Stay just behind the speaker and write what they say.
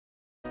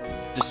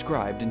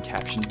described and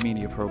captioned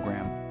media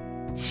program.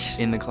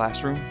 In the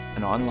classroom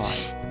and online,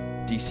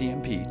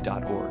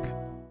 dcmp.org.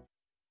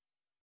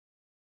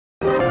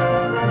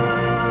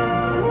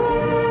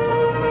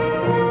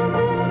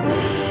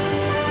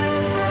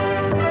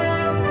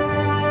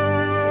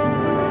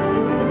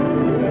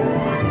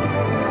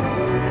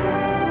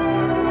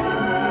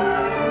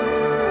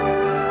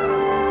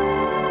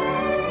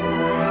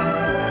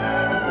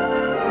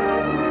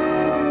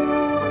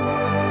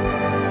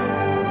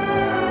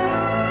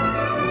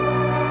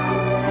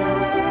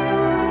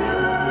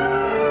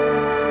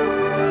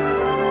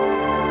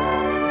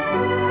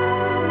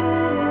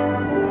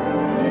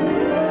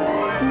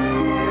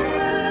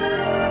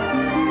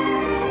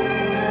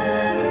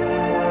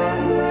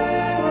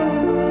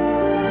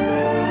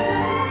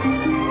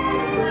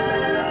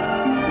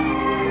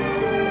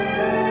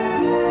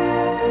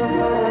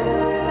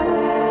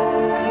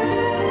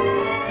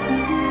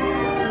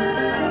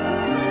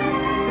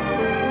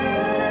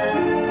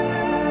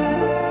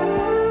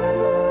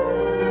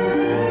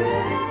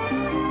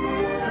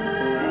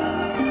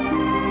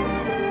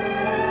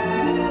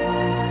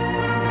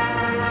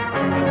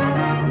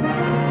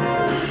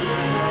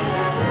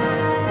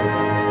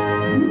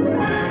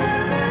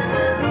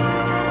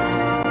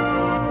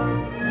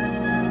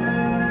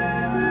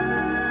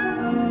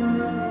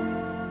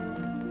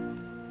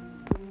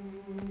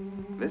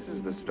 This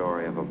is the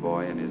story of a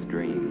boy and his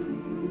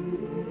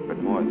dream. But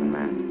more than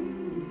that,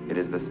 it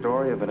is the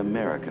story of an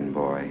American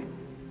boy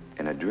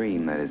in a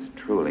dream that is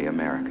truly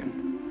American.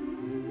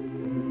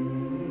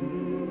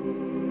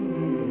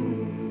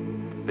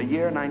 The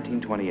year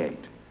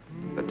 1928,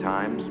 the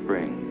time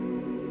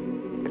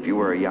spring. If you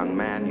were a young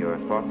man, your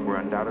thoughts were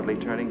undoubtedly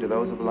turning to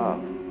those of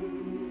love.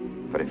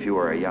 But if you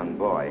were a young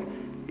boy,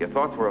 your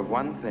thoughts were of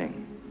one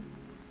thing: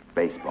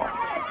 baseball.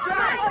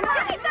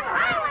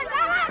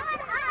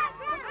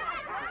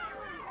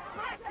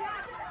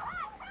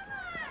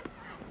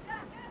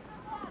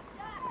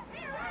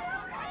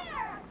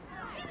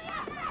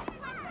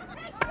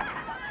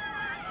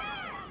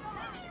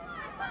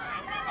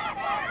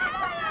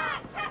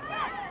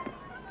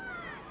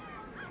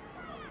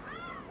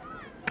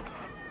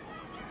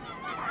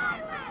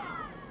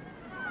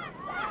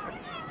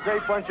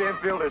 Great bunch of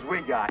infielders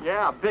we got.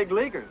 Yeah, big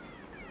leaguers.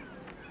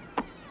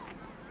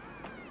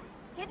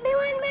 Get me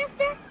one,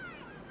 mister?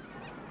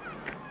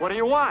 What do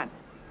you want?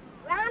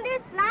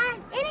 Rounders, flies,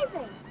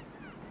 anything.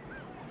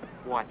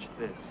 Watch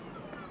this.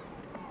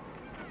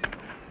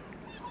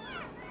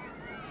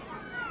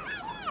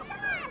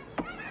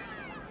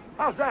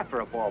 How's that for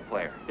a ball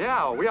player?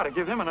 Yeah, we ought to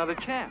give him another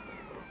chance.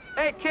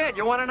 Hey, kid,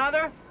 you want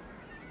another?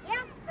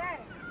 Yes, sir.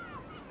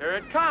 Here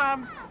it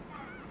comes.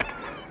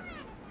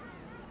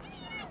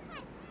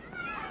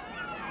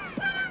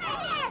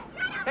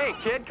 Hey,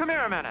 kid, come here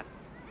a minute.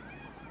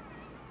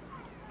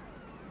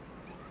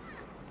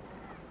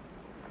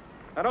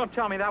 Now, don't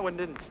tell me that one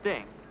didn't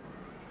sting.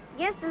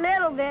 Just a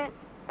little bit.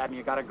 Haven't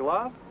you got a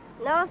glove?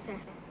 No, sir.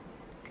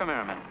 Come here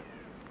a minute.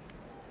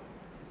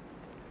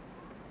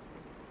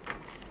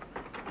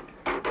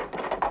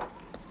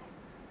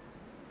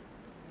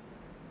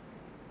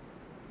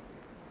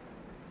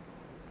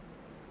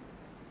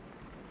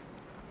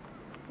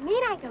 You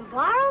mean I can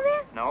borrow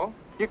this? No,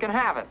 you can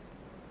have it.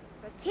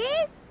 For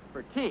keeps?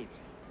 For keeps.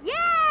 Yay!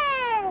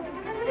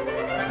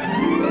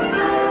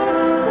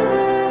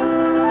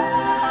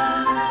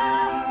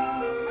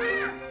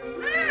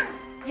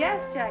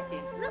 Yes,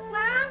 Jackie. Look,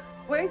 Mom.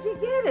 Where'd you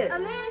get it? A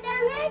man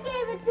down there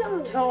gave it to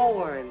me.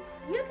 Torn.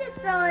 You can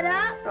sew it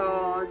up.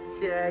 Oh,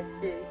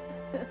 Jackie.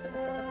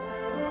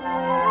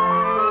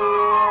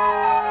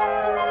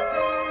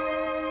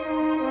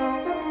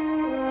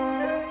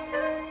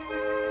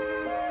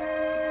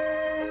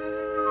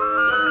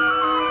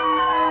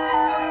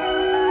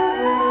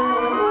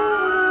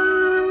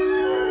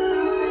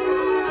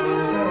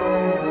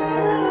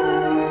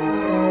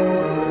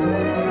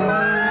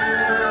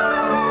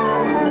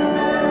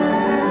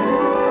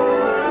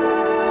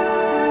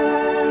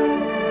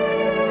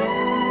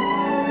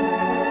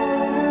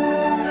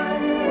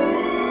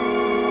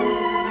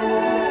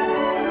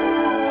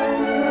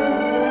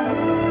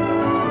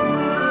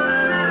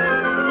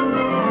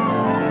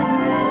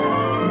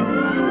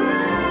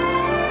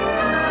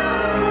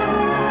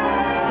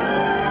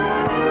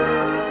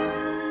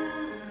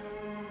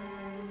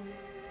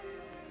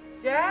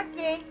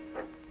 Jackie.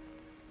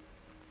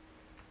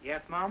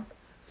 Yes, Mom?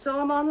 Sew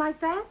them on like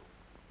that?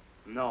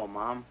 No,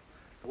 Mom.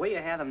 The way you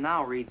have them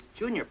now reads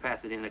Junior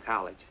Pasadena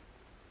College.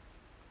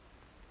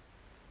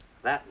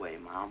 That way,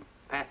 Mom.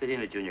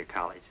 Pasadena Junior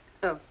College.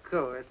 Of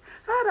course.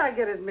 How'd I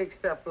get it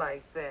mixed up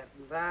like that?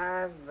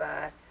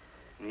 Bye-bye.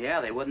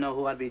 Yeah, they wouldn't know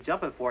who I'd be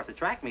jumping for at the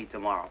track meet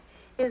tomorrow.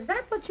 Is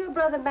that what your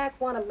brother Mac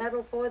won a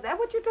medal for? Is that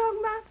what you're talking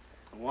about?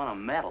 I won a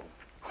medal.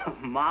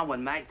 Mom,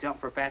 when Mac jumped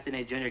for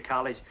Pasadena Junior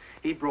College,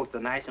 he broke the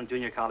National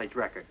Junior College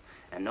record.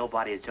 And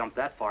nobody has jumped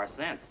that far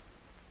since.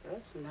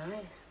 That's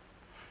nice.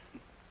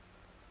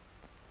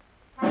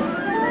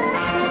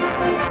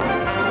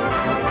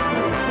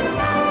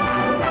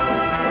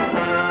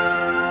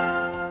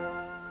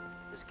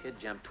 This kid kid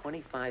jumped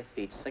 25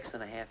 feet,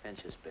 6.5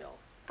 inches, Bill.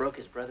 Broke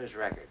his brother's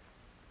record.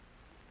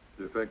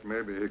 You think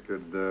maybe he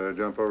could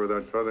jump over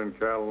that Southern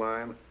Cal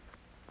line?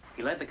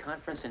 He led the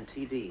conference in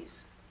TDs.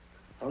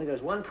 Only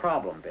there's one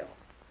problem, Bill.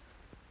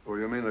 Oh,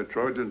 you mean the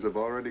Trojans have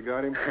already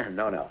got him?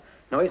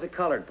 No, he's a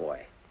colored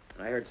boy.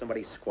 And I heard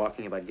somebody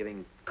squawking about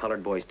giving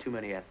colored boys too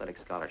many athletic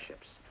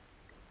scholarships.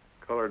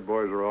 Colored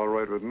boys are all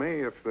right with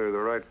me if they're the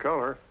right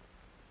color.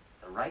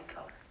 The right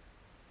color?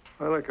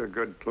 I like a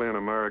good, clean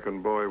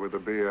American boy with a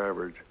B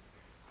average.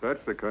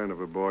 That's the kind of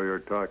a boy you're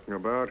talking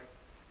about.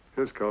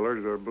 His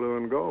colors are blue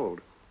and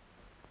gold.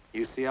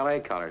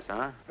 UCLA colors,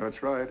 huh?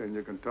 That's right, and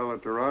you can tell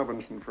it to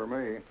Robinson for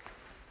me.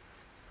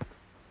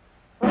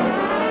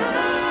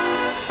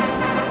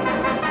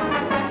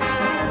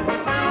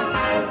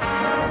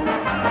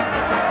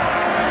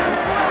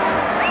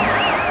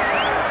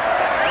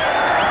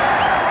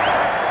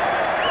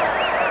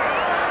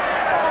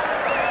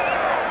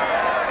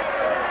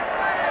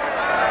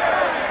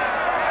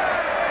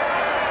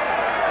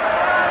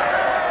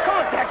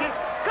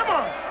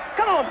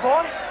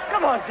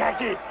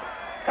 Jackie,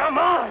 come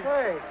on!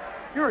 Hey,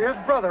 you're his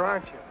brother,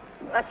 aren't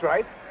you? That's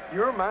right.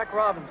 You're Mac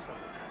Robinson.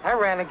 I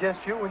ran against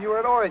you when you were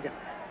at Oregon.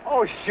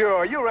 Oh,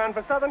 sure. You ran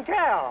for Southern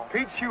Cal.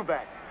 Pete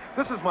Schuback.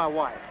 This is my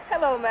wife.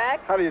 Hello,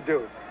 Mac. How do you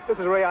do? This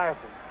is Ray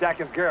Iverson,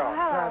 Jackie's girl.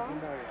 Hello. Glad to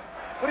know you.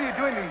 What are you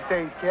doing these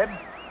days, kid?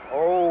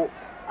 Oh,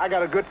 I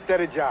got a good,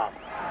 steady job.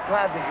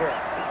 Glad to hear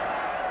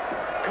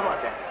it. Come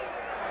on, Jackie.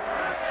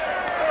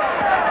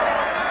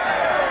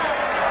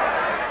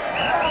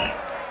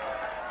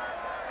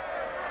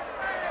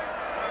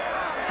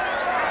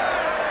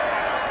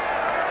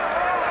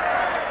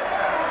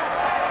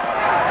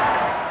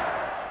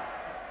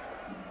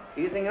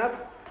 Easing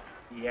up?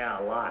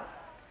 Yeah, a lot.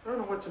 I don't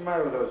know what's the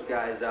matter with those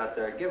guys out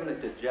there, giving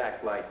it to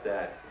Jack like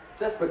that.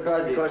 Just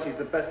because he's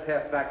the best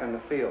halfback on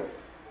the field.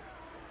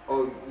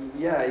 Oh,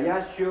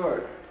 yeah,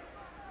 sure.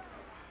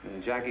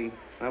 And Jackie,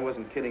 I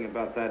wasn't kidding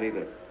about that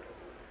either.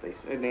 They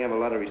certainly have a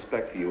lot of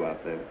respect for you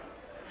out there.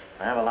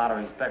 I have a lot of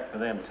respect for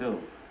them,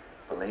 too.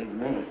 Believe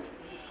me.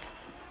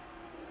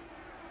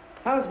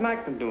 How's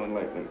Mac been doing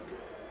lately?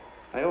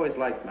 I always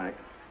liked Mac.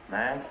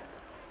 Mac?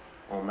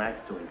 Oh,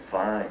 Mac's doing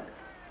fine.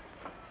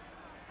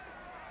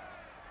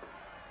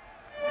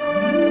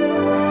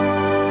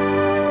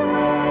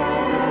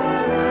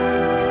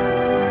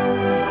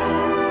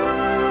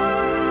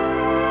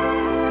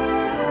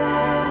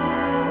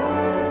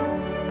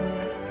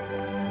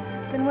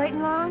 Been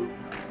waiting long?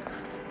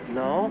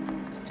 No,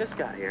 just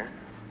got here.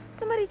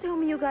 Somebody told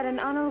me you got an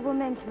honorable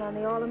mention on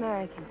the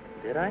All-American.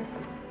 Did I?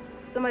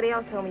 Somebody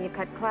else told me you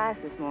cut class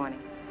this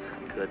morning.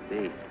 Could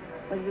be.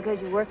 Was it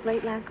because you worked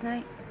late last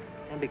night?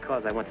 And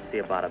because I went to see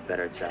about a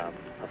better job.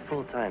 A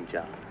full-time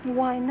job.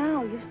 Why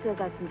now? You've still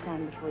got some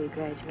time before you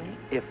graduate.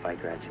 If I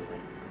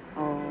graduate.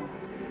 Oh.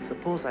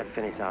 Suppose I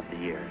finish out the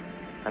year.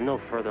 I'm no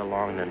further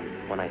along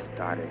than when I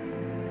started.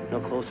 No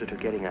closer to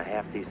getting a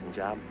half-decent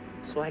job,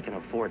 so I can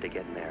afford to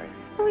get married.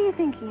 Who are you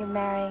thinking of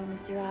marrying,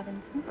 Mr.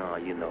 Robinson? Oh,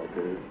 you know,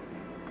 Boo.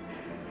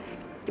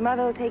 Your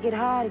mother will take it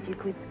hard if you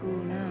quit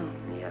school now.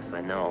 Yes,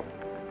 I know.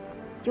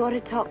 You ought to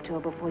talk to her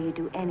before you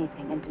do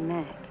anything, and to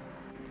Mac.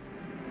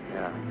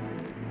 Yeah.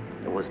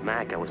 It was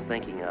Mac I was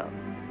thinking of.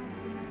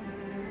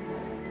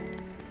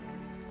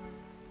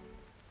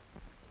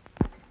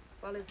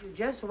 Well, if you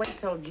just wait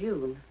till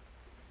June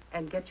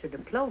and get your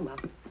diploma.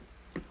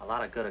 A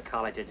lot of good a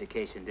college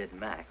education did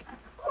Mac.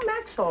 Oh,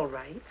 Mac's all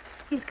right.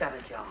 He's got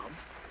a job.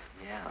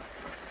 Yeah.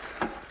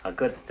 A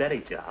good, steady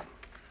job.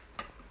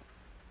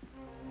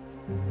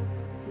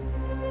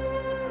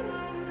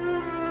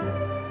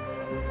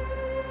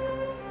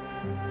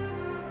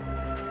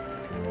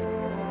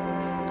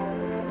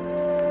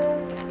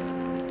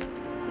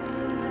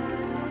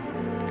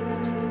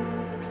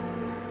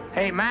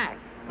 Hey, Mac.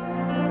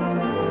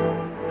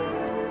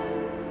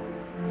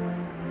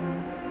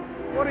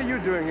 What are you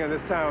doing here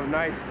this time of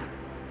night?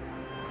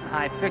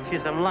 I fixed you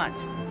some lunch.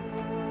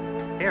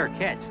 Here,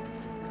 catch.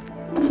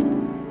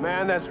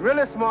 Man, that's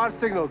really smart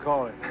signal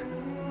calling.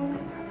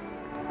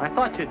 I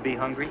thought you'd be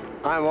hungry.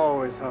 I'm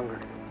always hungry.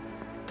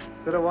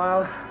 Sit a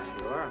while.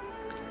 Sure.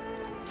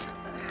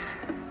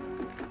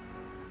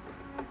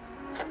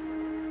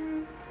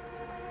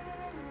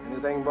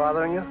 Anything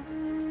bothering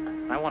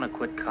you? I want to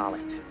quit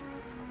college.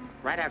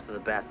 Right after the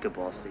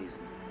basketball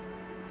season.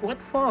 What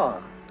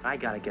for? I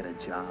gotta get a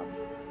job.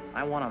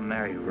 I want to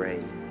marry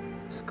Ray.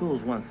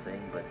 School's one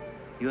thing, but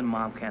you and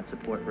Mom can't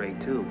support Ray,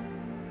 too.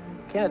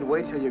 Can't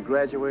wait till you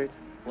graduate.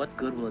 What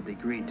good will a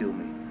degree do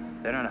me?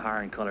 They're not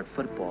hiring colored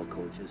football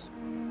coaches.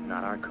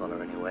 Not our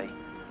color, anyway.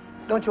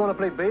 Don't you want to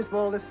play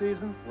baseball this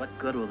season? What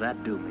good will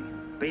that do me?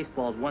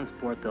 Baseball's one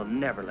sport they'll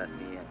never let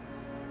me in.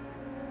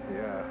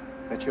 Yeah,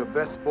 that's your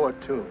best sport,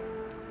 too.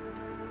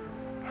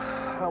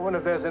 I wonder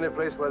if there's any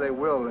place where they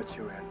will let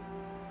you in.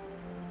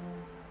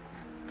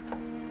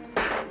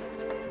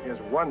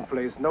 There's one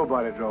place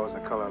nobody draws the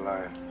color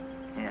line.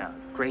 Yeah,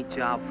 great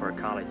job for a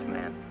college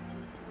man.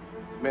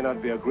 May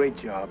not be a great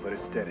job, but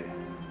it's steady.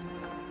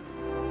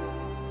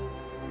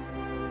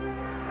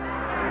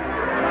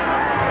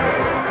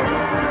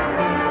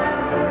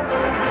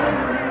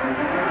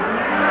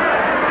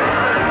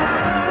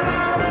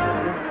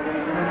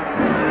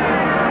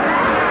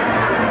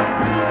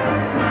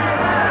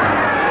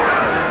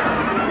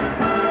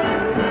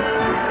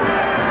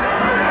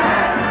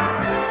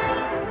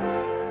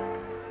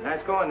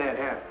 Nice going that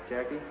hat,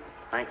 Jackie.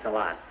 Thanks a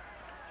lot.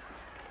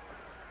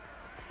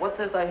 What's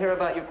this I hear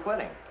about you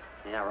quitting?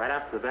 Yeah, right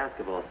after the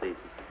basketball season.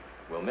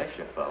 We'll miss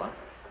you, fella.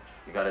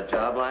 You got a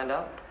job lined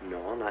up?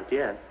 No, not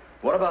yet.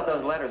 What about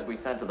those letters we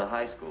sent to the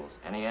high schools?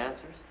 Any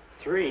answers?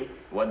 3.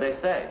 What'd they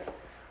say?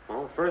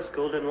 Well, the first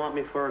school didn't want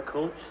me for a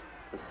coach.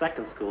 The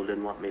second school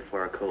didn't want me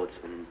for a coach.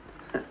 And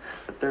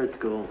the third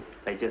school,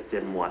 they just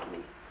didn't want me.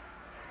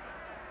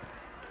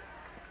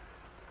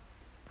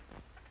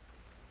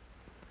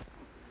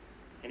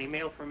 Any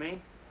mail for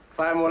me?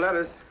 5 more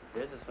letters.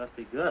 Business must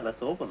be good.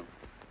 Let's open them.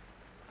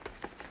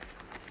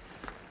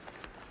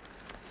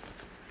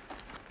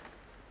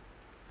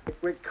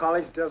 Pickwick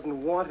College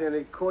doesn't want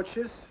any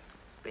coaches.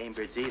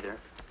 Bainbridge either.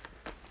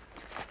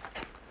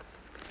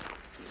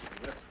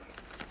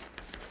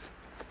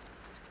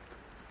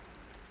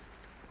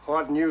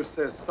 Hard News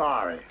says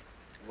sorry.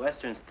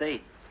 Western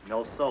State,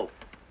 no soap.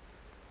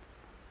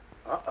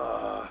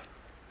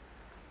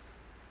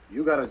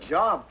 You got a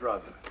job,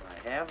 brother.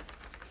 I have?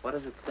 What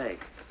does it say?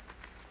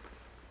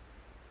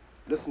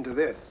 Listen to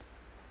this.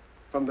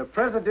 From the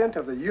President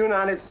of the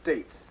United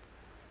States.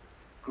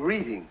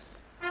 Greetings.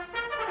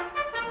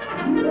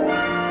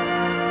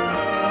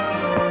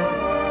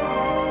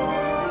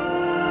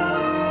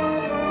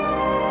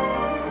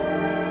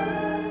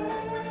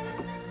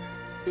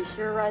 He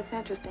sure writes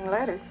interesting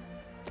letters.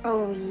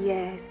 Oh,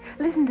 yes.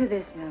 Listen to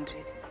this,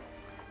 Mildred.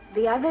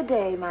 The other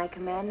day, my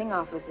commanding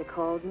officer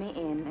called me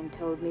in and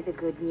told me the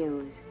good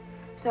news.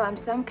 So I'm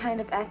some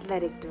kind of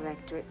athletic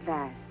director at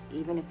last,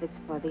 even if it's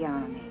for the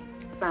Army.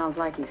 Sounds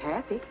like he's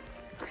happy.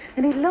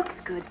 And he looks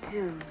good,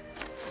 too.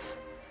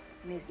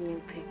 In his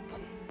new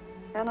picture.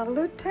 And a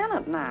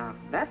lieutenant now.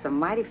 That's a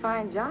mighty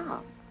fine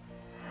job.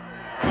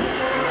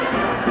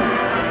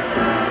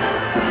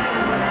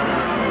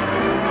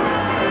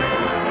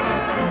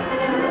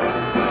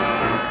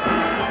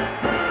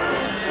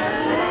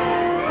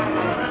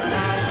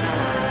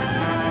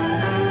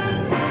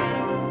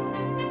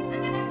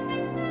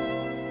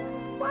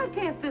 Why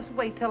can't this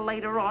wait till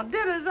later on?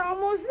 Dinner's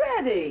almost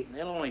ready.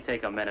 It'll only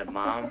take a minute,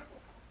 Mom.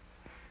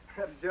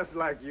 That's just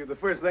like you. The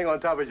first thing on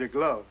top is your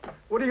glove.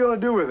 What are you going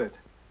to do with it?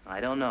 I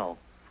don't know.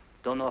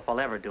 Don't know if I'll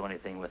ever do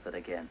anything with it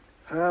again.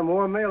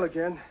 More mail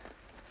again.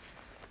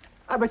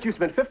 I bet you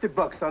spent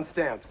 $50 on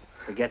stamps.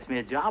 If it gets me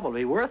a job, it'll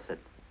be worth it.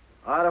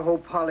 Idaho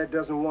Poly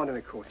doesn't want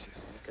any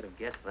coaches. I could have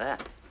guessed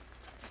that.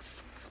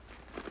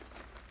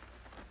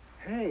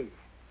 Hey,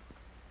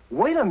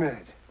 wait a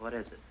minute. What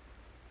is it?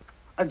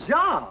 A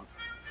job.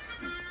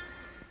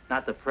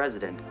 Not the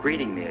president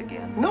greeting me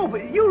again. No,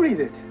 but you read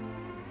it.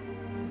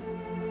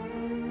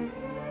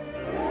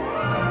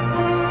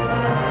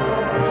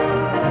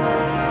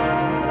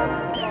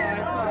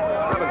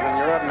 Robinson,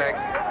 you're up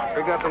next.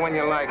 Pick up the one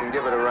you like and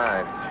give it a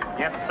ride.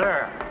 Yes,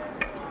 sir.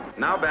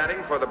 Now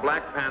batting for the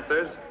Black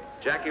Panthers,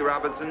 Jackie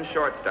Robinson,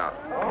 shortstop.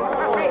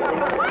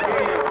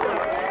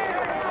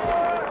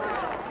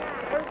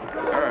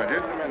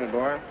 Just a minute,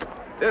 boy.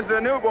 This is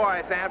a new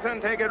boy, Sampson.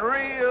 Take it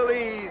real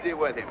easy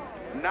with him.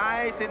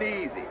 Nice and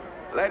easy.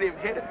 Let him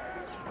hit it.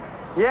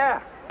 Yeah,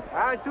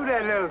 I do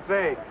that little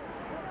thing.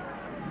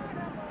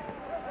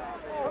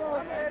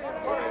 Okay,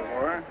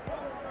 boy.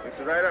 This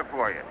is right up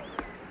for you.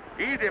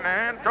 Easy,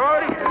 man. Throw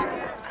it easy.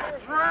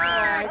 That's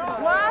right.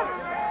 What?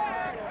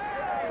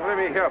 Let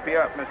me help you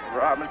up, Mr.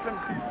 Robinson.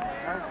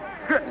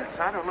 Goodness,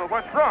 I don't know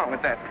what's wrong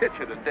with that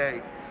pitcher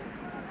today.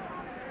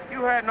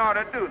 You hadn't ought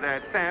to do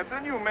that,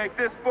 Sampson. You make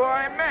this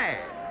boy mad.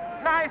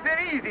 Nice and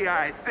easy,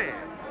 I said.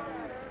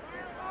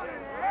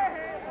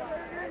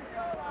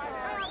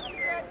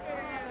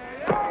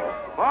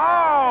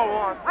 Oh,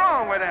 what's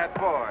wrong with that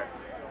boy?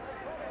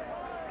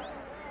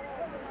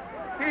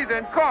 He's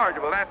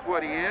incorrigible, that's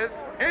what he is.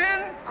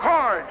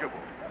 Incorrigible.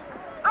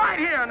 Right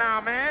here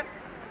now, man.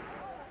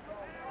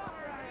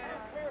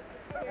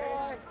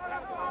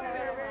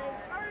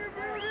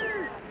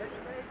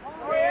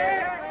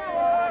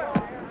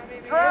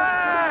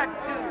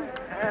 Strike two.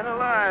 And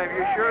alive,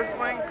 you sure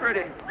swing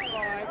pretty.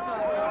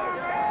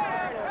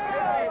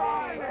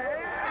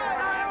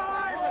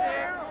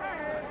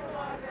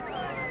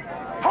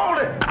 Hold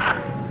it!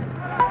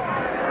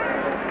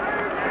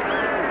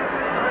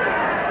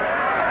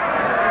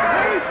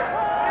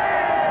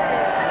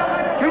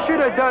 You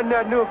should have done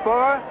that, new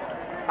boy.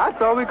 I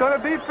thought we were going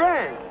to be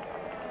friends.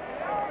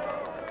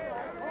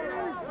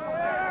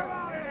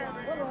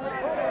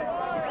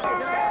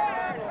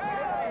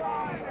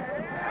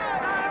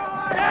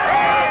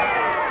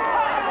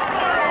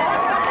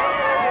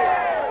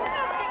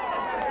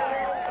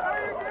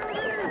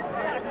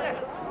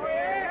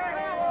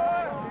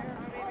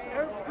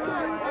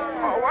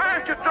 Oh, why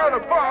don't you throw the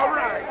ball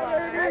right?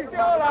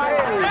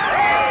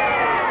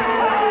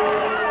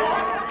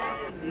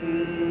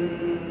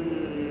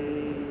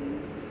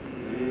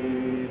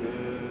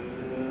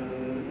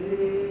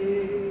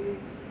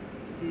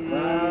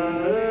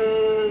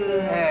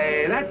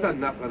 Hey, that's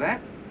enough of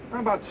that. How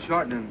about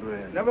shortening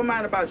bread? Never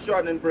mind about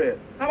shortening bread.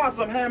 How about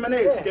some ham and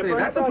eggs, Skipper?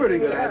 That's a pretty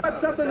good idea.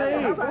 That's something to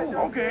eat.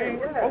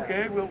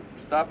 Okay, we'll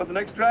stop at the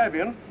next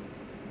drive-in.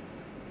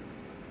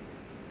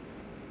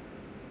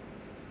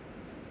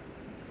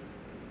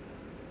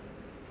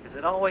 Is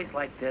it always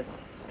like this,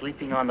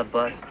 sleeping on the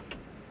bus?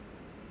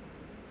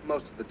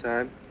 Most of the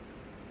time.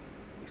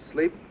 We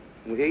sleep,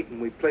 we eat,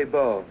 and we play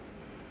ball.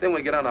 Then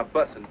we get on our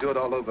bus and do it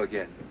all over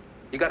again.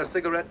 You got a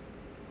cigarette?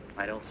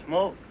 I don't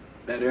smoke.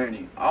 That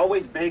Ernie,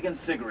 always begging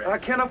cigarettes. I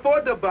can't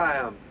afford to buy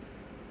them.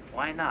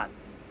 Why not?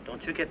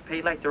 Don't you get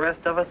paid like the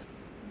rest of us?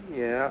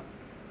 Yeah,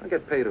 I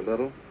get paid a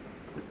little.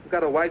 I've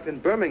got a wife in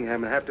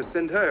Birmingham and have to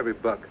send her every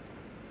buck.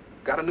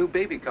 Got a new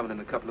baby coming in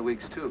a couple of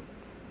weeks, too.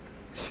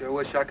 Sure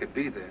wish I could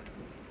be there.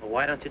 Well,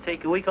 why don't you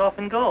take a week off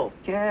and go?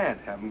 Can't.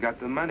 Haven't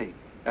got the money.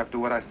 After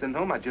what I send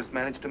home, I just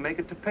managed to make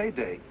it to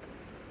payday.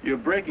 You're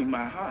breaking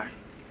my heart.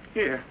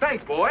 Here.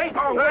 Thanks, boy.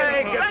 Oh,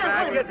 hey, wait, get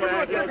back, get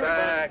back, get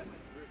back.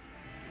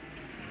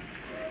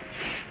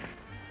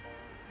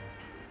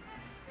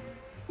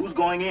 Who's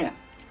going in?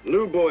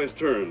 New boy's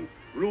turn.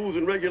 Rules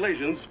and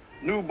regulations,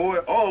 new boy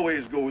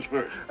always goes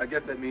first. I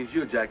guess that means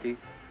you, Jackie.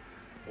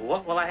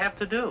 What will I have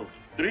to do?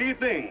 3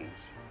 things.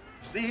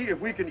 See if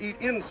we can eat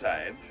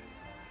inside.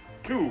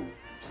 2,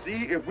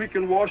 see if we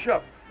can wash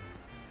up.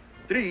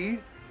 3,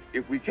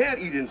 if we can't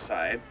eat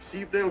inside,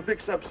 see if they'll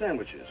fix up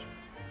sandwiches.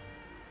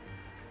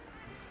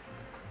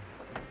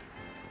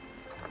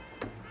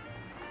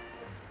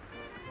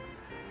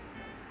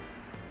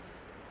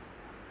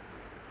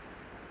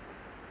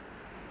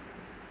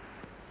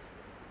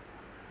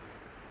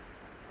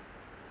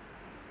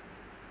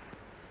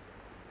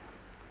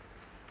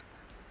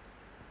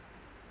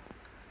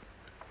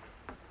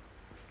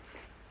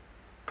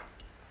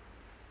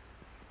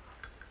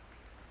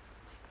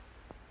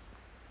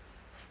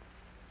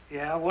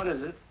 Yeah, what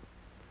is it?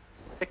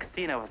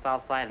 16 of us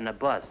outside in a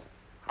bus.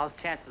 How's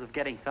chances of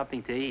getting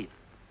something to eat?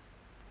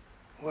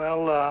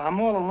 Well, I'm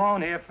all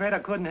alone here. Afraid I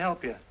couldn't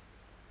help you.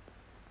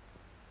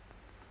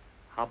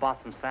 How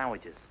about some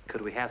sandwiches?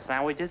 Could we have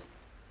sandwiches?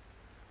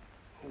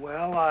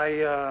 Well,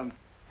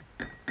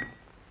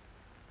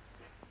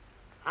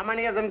 How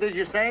many of them did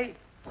you say?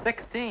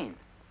 16.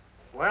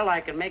 Well, I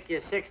can make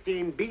you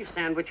 16 beef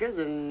sandwiches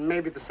and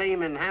maybe the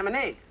same in ham and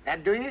egg.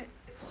 That do you?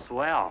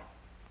 Swell.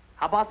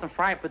 How about some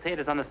fried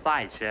potatoes on the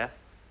side, Chef?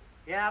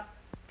 Yep.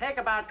 Take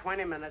about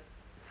 20 minutes.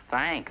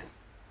 Thanks.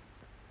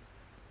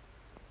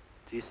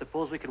 Do you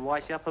suppose we could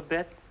wash up a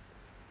bit?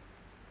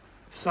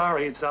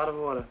 sorry, it's out of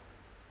order.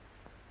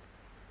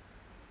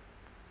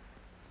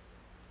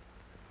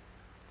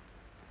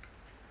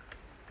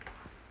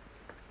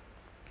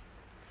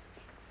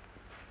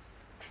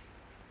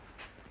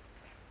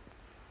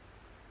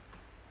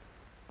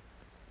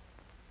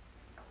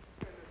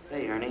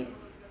 Say, Ernie.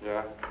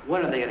 Yeah?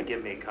 When are they going to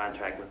give me a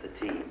contract with the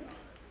team?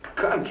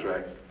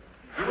 Contract?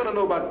 You want to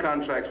know about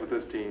contracts with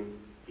this team?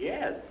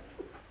 Yes.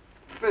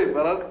 Say,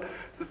 fellas,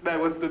 this man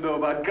wants to know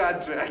about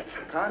contracts.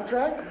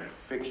 Contract?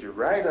 Fix you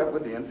right up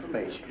with the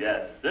information.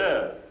 Yes,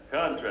 sir.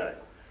 Contract.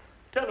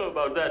 Tell him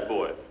about that,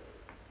 boy.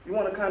 You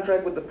want a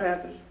contract with the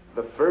Panthers?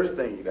 The first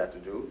thing you got to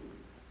do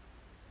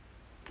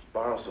is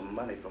borrow some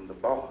money from the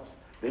boss.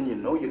 Then you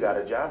know you got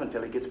a job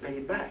until he gets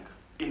paid back.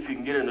 If you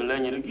can get in the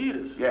Lanyard to get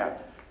us. Yeah,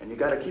 and you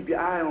got to keep your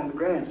eye on the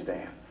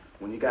grandstand.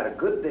 When you got a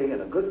good day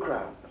and a good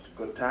crowd, that's a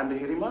good time to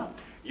hit him up.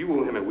 You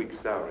owe him a week's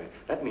salary.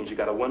 That means you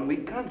got a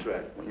 1-week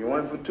contract. When you're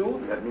 1 for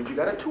 2, that means you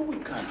got a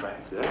 2-week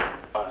contract. See?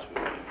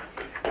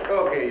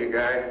 Okay, you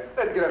guys.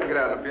 Let's get up and get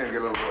out of the field and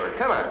get a little work.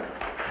 Come on.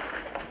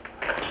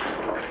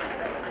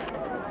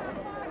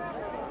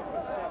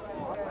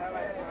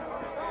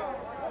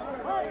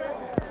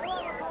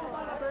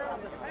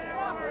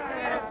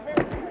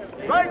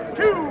 Strike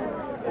 2!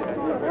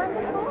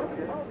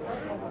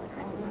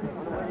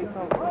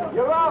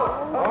 You're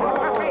out!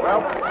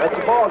 Well, that's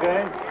the ball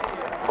game.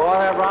 Boy,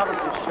 that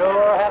Robinson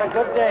sure had a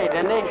good day,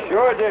 didn't he?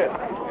 Sure did.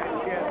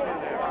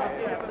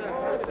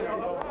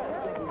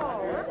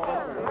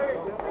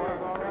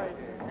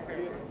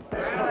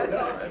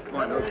 Come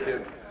on, those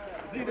kids.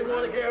 Neither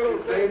want to care a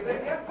little thing.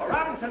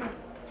 Robinson.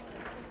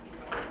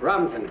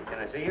 Robinson, can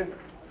I see you?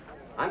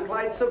 I'm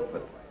Clyde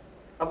Silkman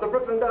of the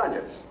Brooklyn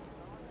Dodgers.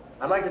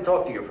 I'd like to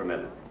talk to you for a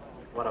minute.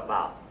 What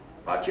about?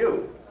 About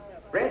you.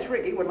 Branch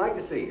Rickey would like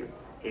to see you.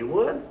 He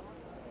would?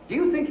 Do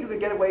you think you could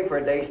get away for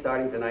a day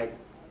starting tonight?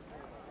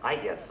 I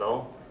guess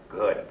so.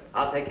 Good.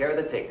 I'll take care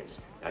of the tickets.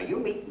 Now, you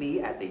meet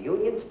me at the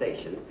Union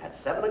Station at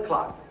 7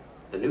 o'clock,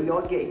 the New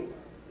York game.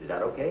 Is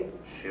that okay?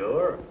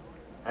 Sure.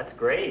 That's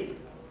great.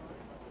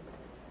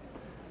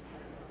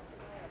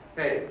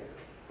 Hey,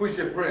 who's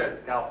your friend?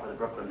 Scout for the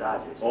Brooklyn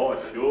Dodgers. Oh,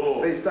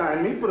 sure. They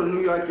signed me for the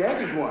New York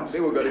Yankees once. They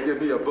were going to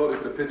give me a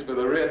bonus to pitch for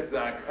the Red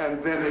Sox,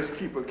 and then this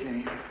keeper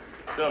came.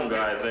 Some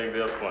guys think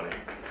they're funny.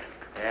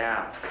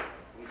 Yeah.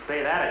 You can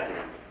say that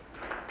again.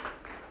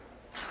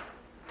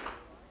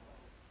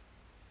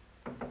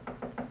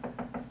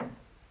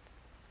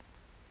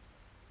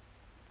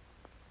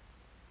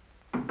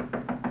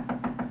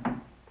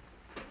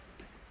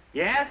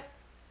 Yes?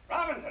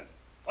 Robinson,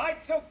 Clyde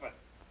Silkman.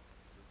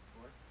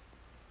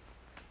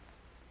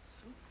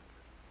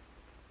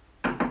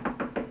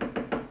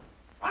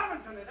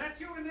 Robinson, is that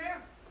you in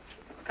there?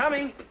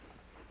 Coming.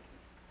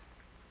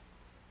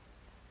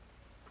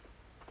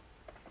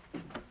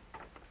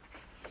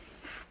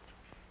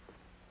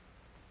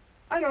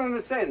 I don't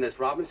understand this,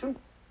 Robinson.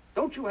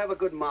 Don't you have a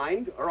good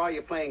mind, or are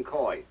you playing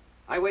coy?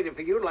 I waited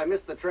for you till I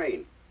missed the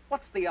train.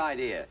 What's the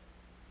idea?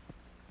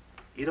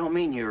 You don't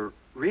mean you're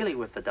really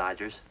with the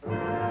Dodgers?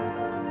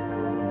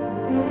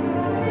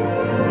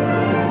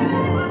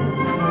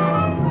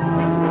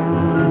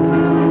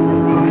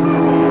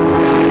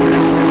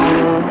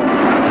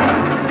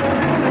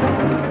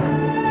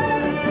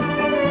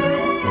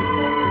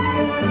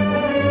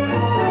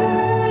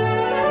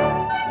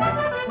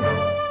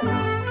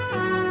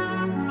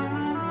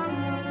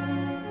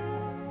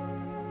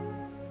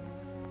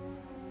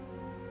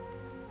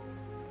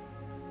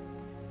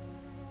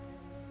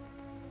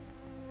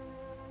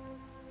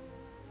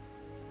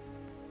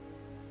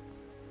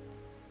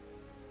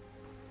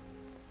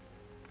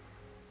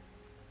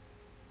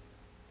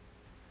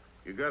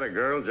 You got a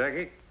girl,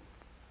 Jackie?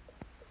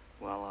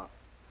 Well,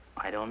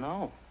 I don't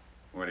know.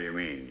 What do you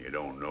mean, you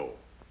don't know?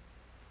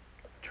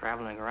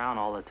 Traveling around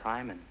all the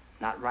time and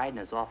not riding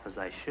as often as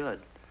I should.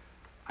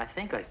 I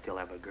think I still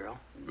have a girl.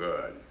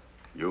 Good.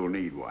 You'll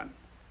need one.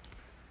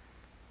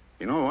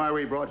 You know why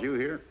we brought you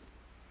here?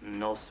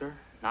 No, sir.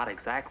 Not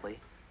exactly.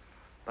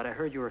 But I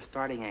heard you were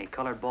starting a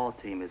colored ball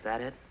team. Is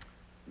that it?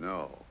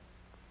 No.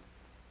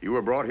 You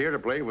were brought here to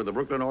play with the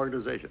Brooklyn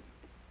organization.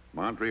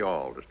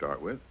 Montreal, to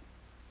start with.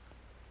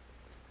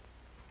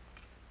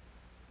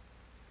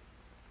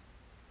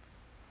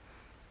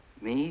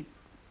 Me?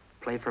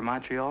 Play for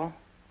Montreal?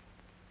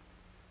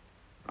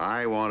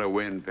 I want to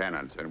win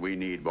pennants, and we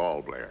need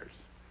ball players.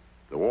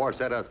 The war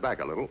set us back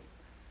a little.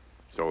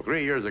 So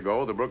 3 years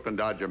ago, the Brooklyn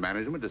Dodger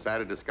management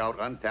decided to scout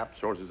untapped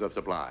sources of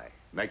supply.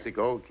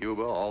 Mexico,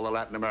 Cuba, all the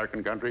Latin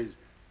American countries,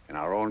 and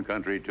our own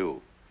country,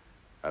 too.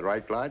 That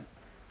right, Clyde?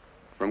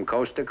 From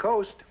coast to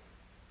coast.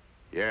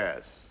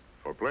 Yes,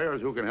 for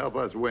players who can help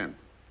us win.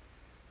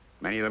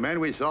 Many of the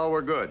men we saw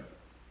were good.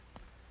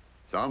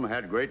 Some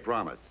had great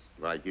promise,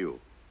 like you.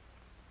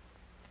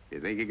 You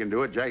think you can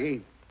do it,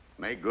 Jackie?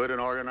 Make good and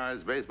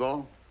organized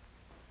baseball?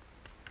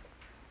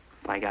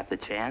 If I got the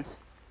chance?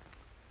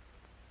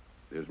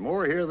 There's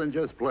more here than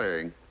just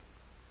playing.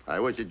 I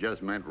wish it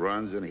just meant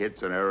runs and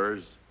hits and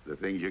errors, the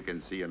things you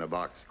can see in a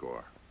box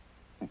score.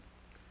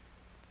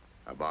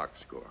 A box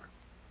score.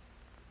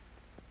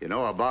 You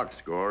know, a box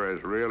score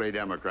is really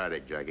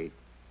democratic, Jackie.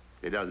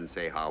 It doesn't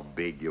say how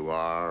big you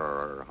are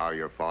or how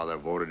your father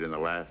voted in the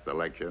last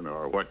election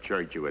or what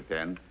church you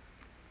attend.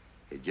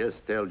 It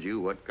just tells you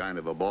what kind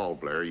of a ball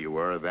player you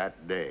were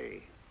that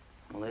day.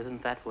 Well,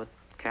 isn't that what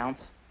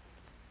counts?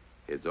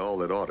 It's all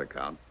that ought to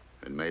count,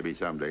 and maybe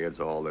someday it's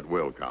all that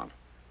will count.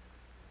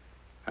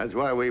 That's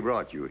why we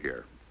brought you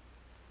here.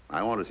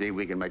 I want to see if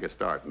we can make a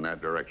start in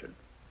that direction.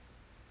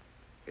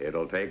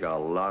 It'll take a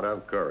lot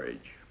of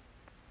courage.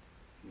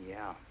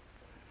 Yeah,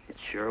 it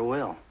sure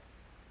will.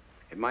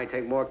 It might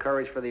take more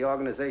courage for the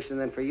organization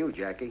than for you,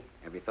 Jackie.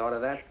 Have you thought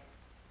of that?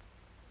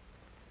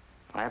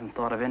 I haven't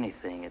thought of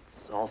anything.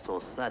 It's all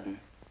so sudden.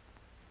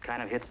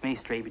 Kind of hits me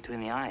straight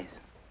between the eyes.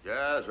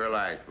 Just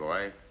relax,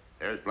 boy.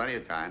 There's plenty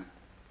of time.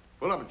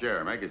 Pull up a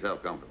chair. Make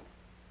yourself comfortable.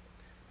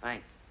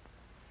 Thanks.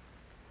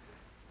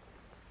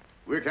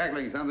 We're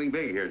tackling something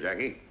big here,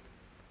 Jackie.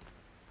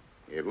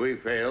 If we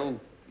fail,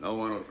 no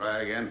one will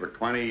try again for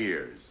 20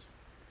 years.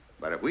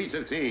 But if we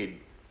succeed...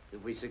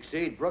 If we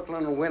succeed,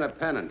 Brooklyn will win a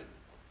pennant.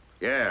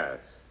 Yes,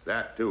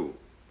 that too.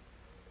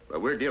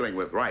 But we're dealing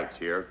with rights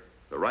here.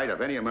 The right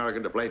of any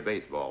American to play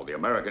baseball, the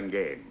American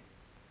game.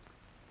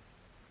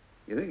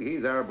 You think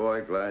he's our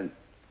boy, Clyde?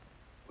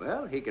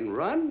 Well, he can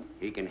run,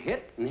 he can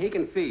hit, and he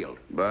can field.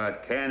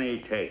 But can he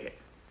take it?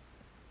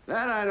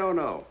 That I don't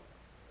know.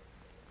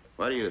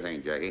 What do you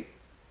think, Jackie?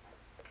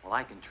 Well,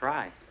 I can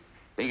try.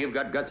 Think you've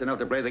got guts enough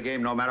to play the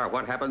game no matter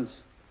what happens?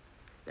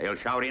 They'll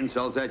shout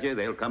insults at you.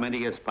 They'll come into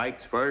your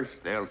spikes first.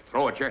 They'll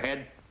throw at your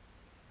head.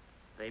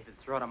 They've been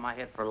throwing at my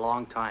head for a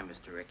long time,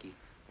 Mr. Rickey.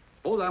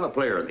 Suppose I'm a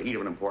player in the heat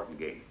of an important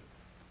game.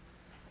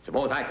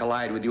 Suppose I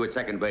collide with you at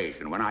second base,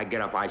 and when I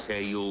get up, I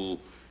say, you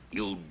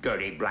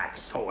dirty black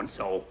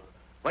so-and-so.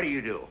 What do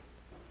you do?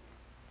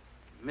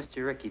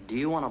 Mr. Rickey, do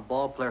you want a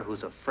ball player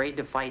who's afraid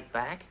to fight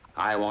back?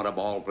 I want a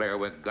ball player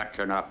with guts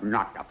enough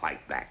not to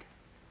fight back.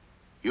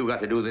 You've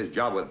got to do this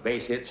job with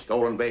base hits,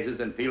 stolen bases,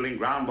 and fielding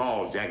ground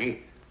balls,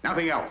 Jackie.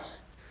 Nothing else.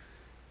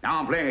 Now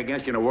I'm playing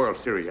against you in a World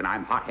Series, and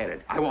I'm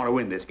hot-headed. I want to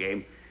win this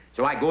game.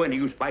 So I go into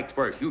you spikes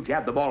first. You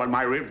jab the ball in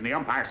my ribs, and the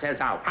umpire says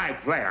out. High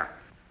flare.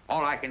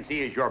 All I can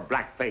see is your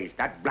black face,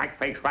 that black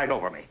face right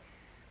over me.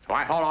 So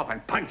I haul off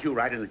and punch you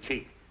right in the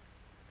cheek.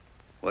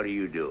 What do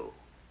you do?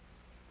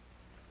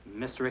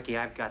 Mr. Rickey,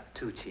 I've got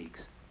two cheeks.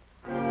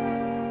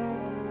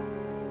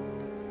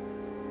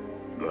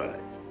 Good.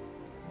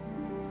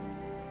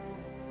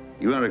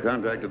 You under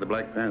contract to the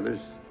Black Panthers?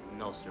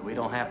 No, sir, we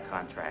don't have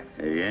contracts.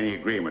 Any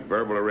agreement,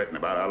 verbal or written,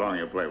 about how long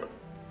you'll play with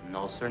them?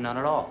 No, sir, none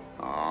at all.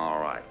 All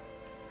right.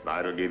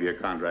 Clyde will give you a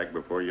contract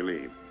before you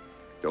leave.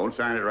 Don't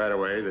sign it right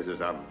away. This is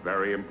a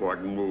very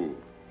important move.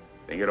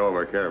 Think it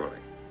over carefully.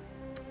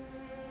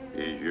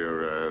 Is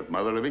your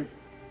mother living?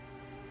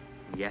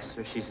 Yes,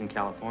 sir, she's in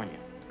California.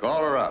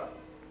 Call her up.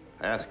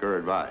 Ask her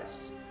advice.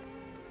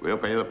 We'll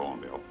pay the phone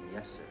bill.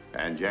 Yes, sir.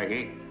 And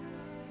Jackie,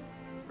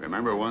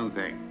 Remember one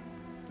thing.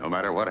 No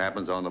matter what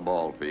happens on the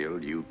ball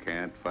field, you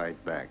can't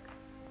fight back.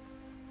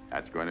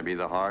 That's going to be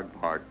the hard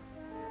part.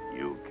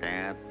 You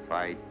can't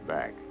fight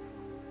back.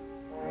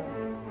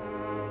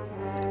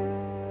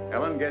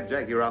 Ellen, get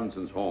Jackie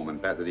Robinson's home in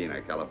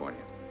Pasadena,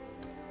 California.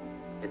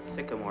 It's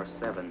Sycamore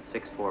 7,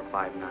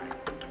 6459.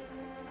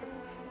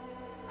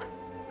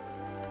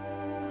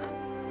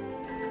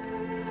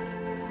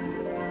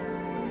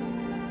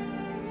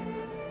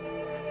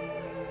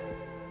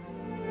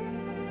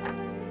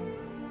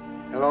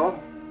 Hello?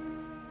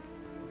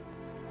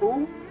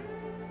 Who?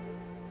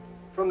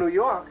 From New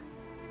York?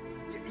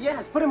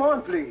 Yes, put him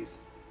on, please.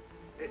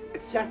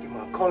 It's Jackie,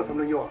 Mom, calling from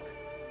New York.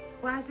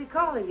 Why is he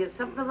calling? Is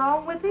something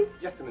wrong with him?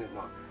 Just a minute,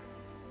 Mom.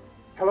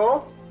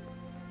 Hello?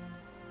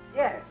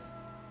 Yes.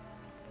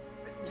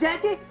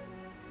 Jackie?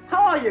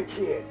 How are you,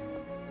 kid?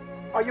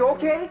 Are you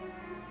okay?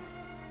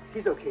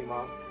 He's okay,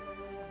 Mom.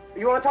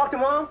 You want to talk to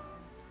Mom?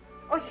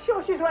 Oh,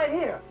 sure, she's right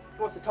here.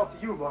 She wants to talk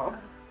to you, Mom.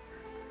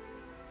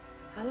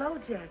 Hello,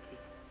 Jackie.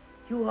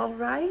 You all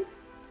right?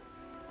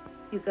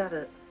 You got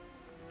a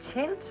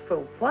chance for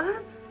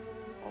what?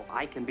 Oh,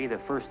 I can be the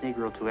first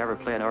Negro to ever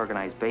play an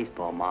organized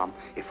baseball, Mom,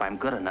 if I'm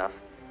good enough,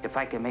 if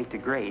I can make the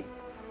grade.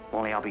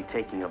 Only I'll be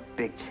taking a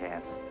big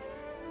chance.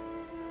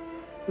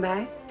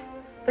 Mac,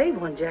 they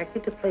want Jackie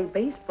to play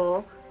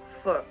baseball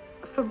for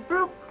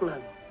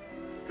Brooklyn.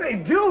 They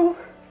do?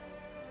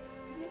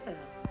 Yeah.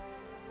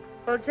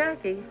 Well,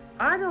 Jackie,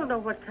 I don't know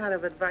what kind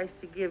of advice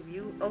to give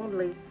you,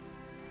 only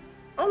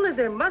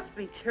there must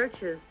be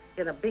churches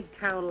in a big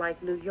town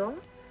like New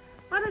York.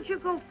 Why don't you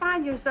go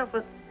find yourself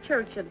a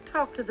church and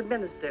talk to the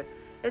minister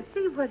and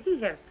see what he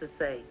has to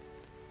say?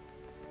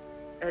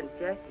 And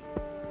Jackie,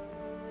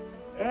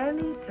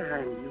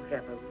 anytime you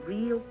have a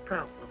real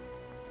problem,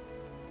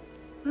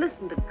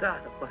 listen to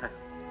God a while.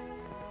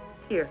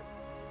 Here,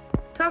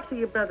 talk to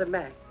your brother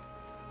Mac.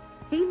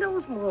 He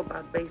knows more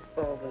about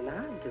baseball than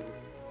I do.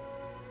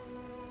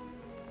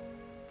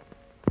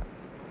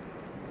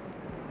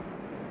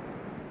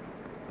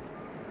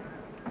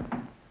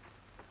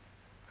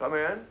 Come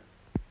in.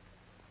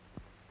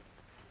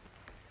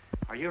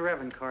 Are you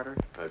Reverend Carter?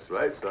 That's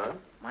right, son.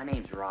 My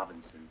name's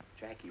Robinson,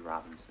 Jackie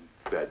Robinson.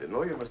 Glad to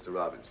know you, Mr.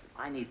 Robinson.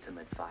 I need some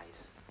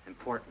advice,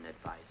 important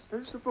advice.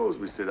 Well, suppose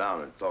we sit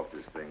down and talk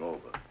this thing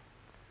over.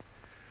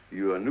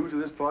 You are new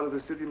to this part of the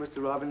city,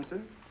 Mr.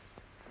 Robinson?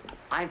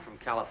 I'm from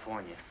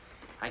California.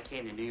 I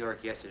came to New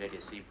York yesterday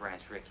to see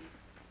Branch Rickey.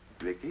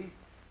 Rickey?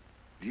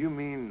 Do you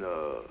mean,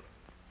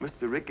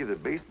 Mr. Rickey, the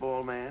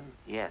baseball man?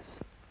 Yes.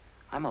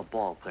 I'm a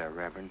ball player,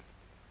 Reverend.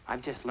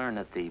 I've just learned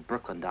that the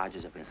Brooklyn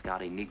Dodgers have been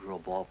scouting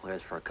Negro ball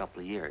players for a couple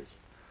of years.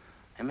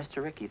 And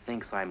Mr. Rickey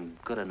thinks I'm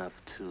good enough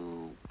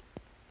to...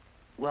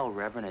 Well,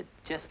 Reverend, it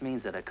just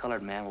means that a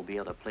colored man will be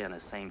able to play on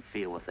the same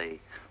field with a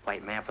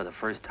white man for the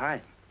first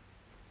time.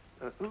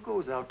 Who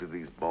goes out to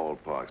these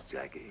ballparks,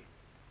 Jackie?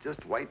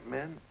 Just white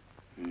men?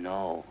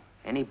 No.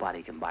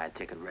 Anybody can buy a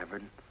ticket,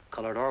 Reverend,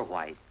 colored or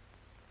white.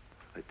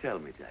 Tell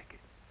me, Jackie,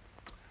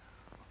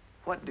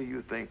 what do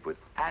you think would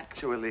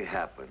actually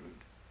happen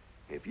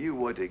if you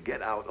were to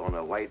get out on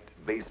a white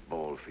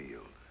baseball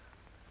field?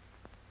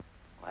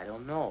 I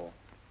don't know.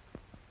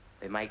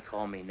 They might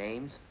call me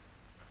names.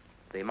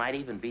 They might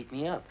even beat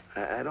me up.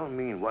 I don't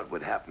mean what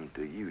would happen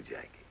to you,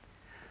 Jackie.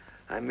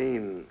 I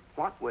mean,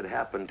 what would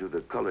happen to the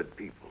colored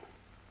people?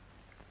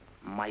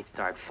 Might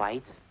start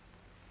fights.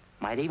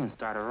 Might even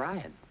start a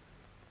riot.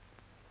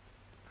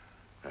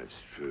 That's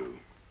true.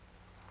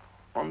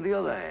 On the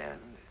other hand,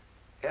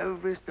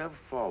 every step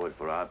forward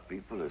for our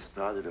people has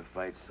started a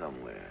fight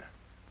somewhere.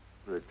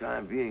 For the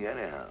time being,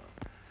 anyhow.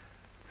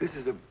 This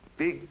is a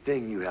big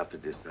thing you have to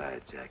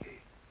decide, Jackie.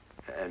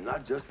 And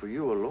not just for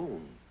you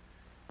alone.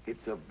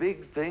 It's a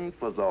big thing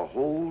for the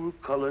whole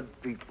colored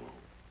people.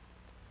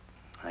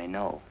 I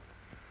know.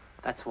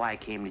 That's why I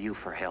came to you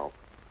for help.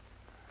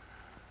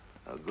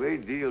 A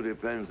great deal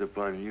depends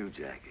upon you,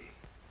 Jackie.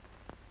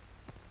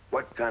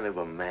 What kind of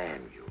a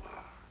man you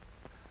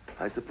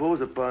are. I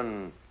suppose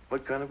upon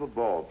what kind of a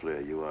ball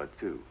player you are,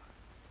 too.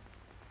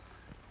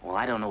 Well,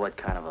 I don't know what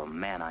kind of a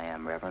man I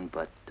am, Reverend,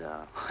 but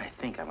I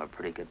think I'm a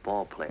pretty good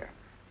ball player.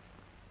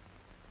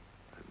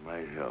 That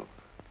might help.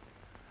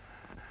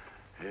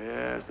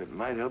 Yes, it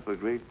might help a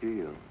great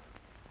deal.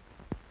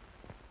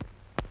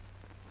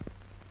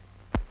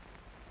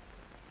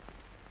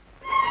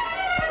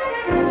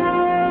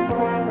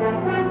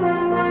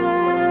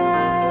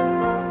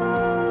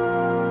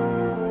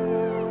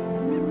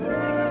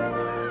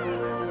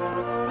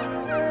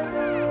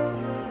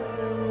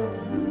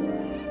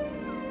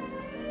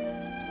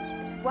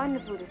 It's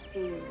wonderful to see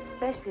you,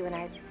 especially when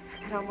I'd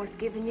almost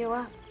given you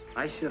up.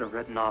 I should have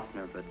written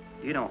oftener, but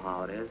you know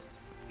how it is.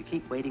 You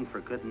keep waiting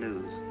for good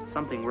news,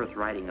 something worth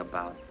writing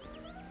about.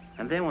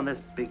 And then when this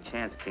big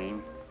chance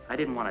came, I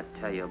didn't want to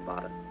tell you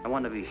about it. I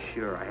wanted to be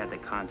sure I had the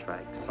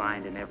contract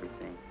signed and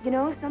everything. You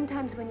know,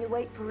 sometimes when you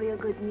wait for real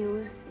good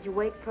news, you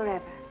wait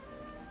forever.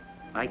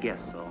 I guess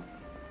so.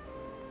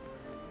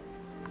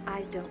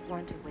 I don't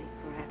want to wait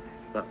forever.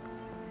 Look,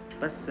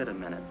 let's sit a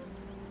minute.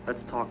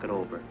 Let's talk it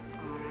over.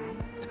 All right.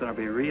 It's going to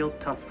be real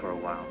tough for a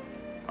while.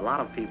 A lot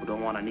of people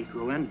don't want a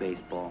Negro in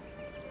baseball.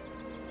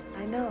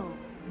 I know.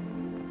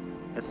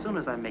 As soon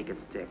as I make it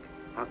stick,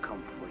 I'll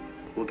come for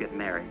you. We'll get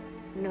married.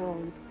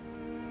 No,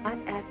 not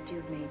after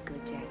you've made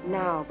good, Jack.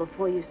 Now,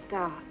 before you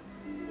start.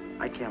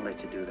 I can't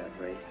let you do that,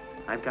 Ray.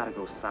 I've got to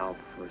go south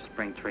for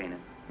spring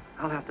training.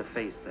 I'll have to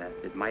face that.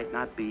 It might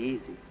not be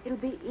easy. It'll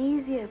be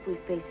easier if we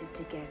face it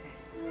together.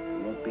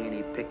 It won't be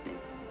any picnic.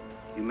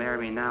 You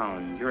marry me now,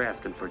 and you're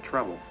asking for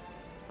trouble.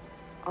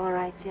 All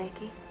right,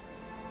 Jackie.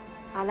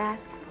 I'll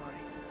ask for it.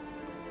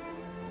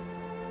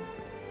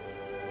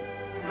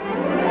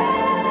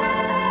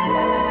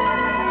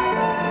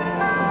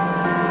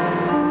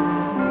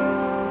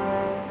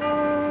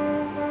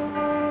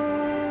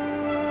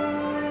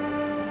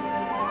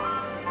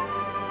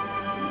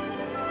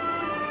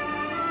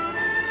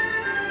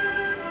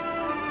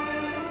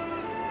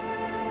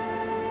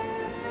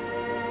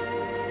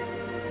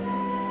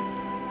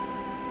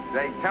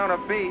 Daytona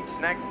Beach,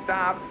 next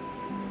stop.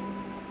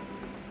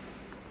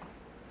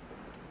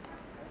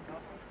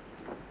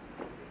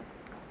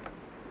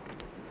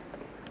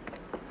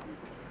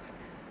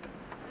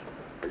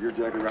 You're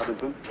Jackie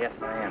Robinson? Yes,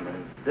 I am,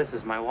 and this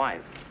is my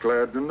wife.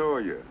 Glad to know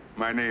you.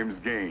 My name's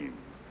Gaines.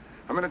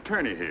 I'm an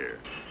attorney here.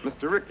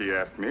 Mr. Ricky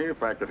asked me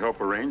if I could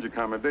help arrange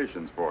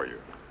accommodations for you.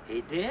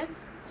 He did?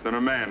 Sent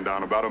a man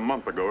down about a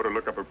month ago to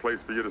look up a place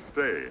for you to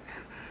stay.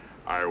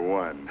 I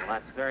won. Well,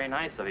 that's very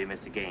nice of you,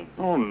 Mr. Gaines.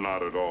 Oh,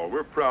 not at all.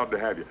 We're proud to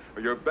have you.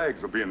 Your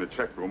bags will be in the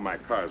check room. My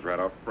car's right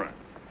out front.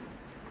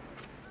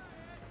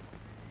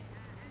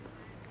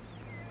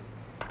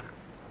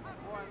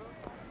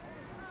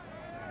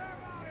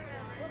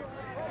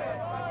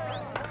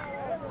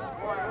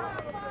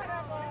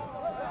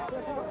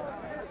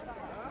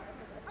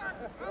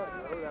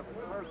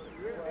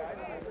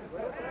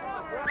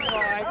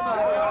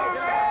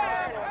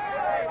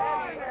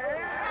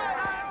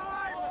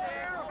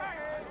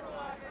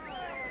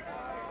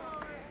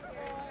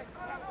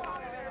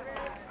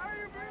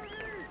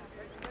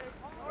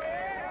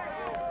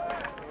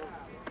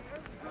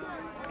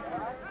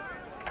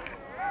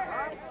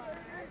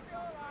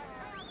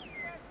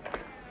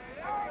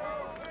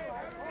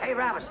 Hey,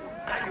 Robinson.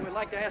 I would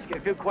like to ask you a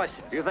few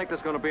questions. Do you think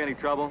there's going to be any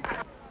trouble?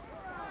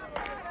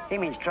 He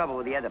means trouble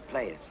with the other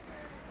players.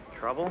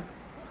 Trouble?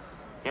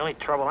 The only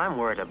trouble I'm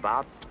worried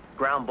about,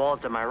 ground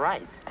balls to my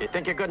right. Do you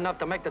think you're good enough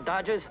to make the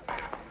Dodgers?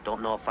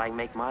 Don't know if I can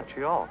make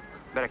Montreal.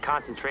 Better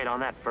concentrate on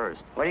that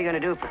first. What are you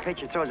going to do if a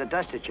pitcher throws a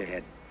dust at your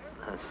head?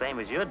 Same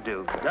as you'd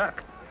do,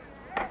 duck.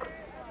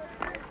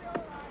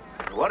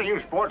 What are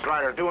you sports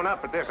writers doing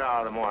up at this hour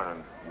of the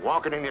morning?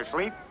 Walking in your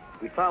sleep?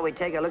 We thought we'd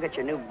take a look at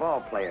your new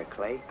ball player,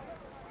 Clay.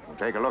 We'll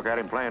take a look at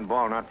him playing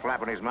ball, not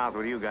flapping his mouth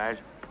with you guys.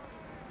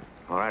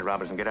 All right,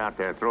 Robinson, get out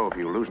there. Throw if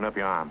you loosen up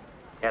your arm.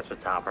 Yes,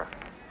 Mr. Hopper.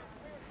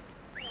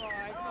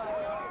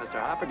 Mr.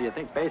 Hopper, do you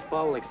think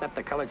baseball will accept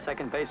a colored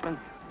second baseman?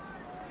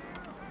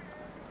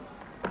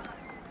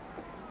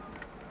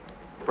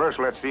 First,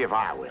 let's see if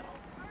I will.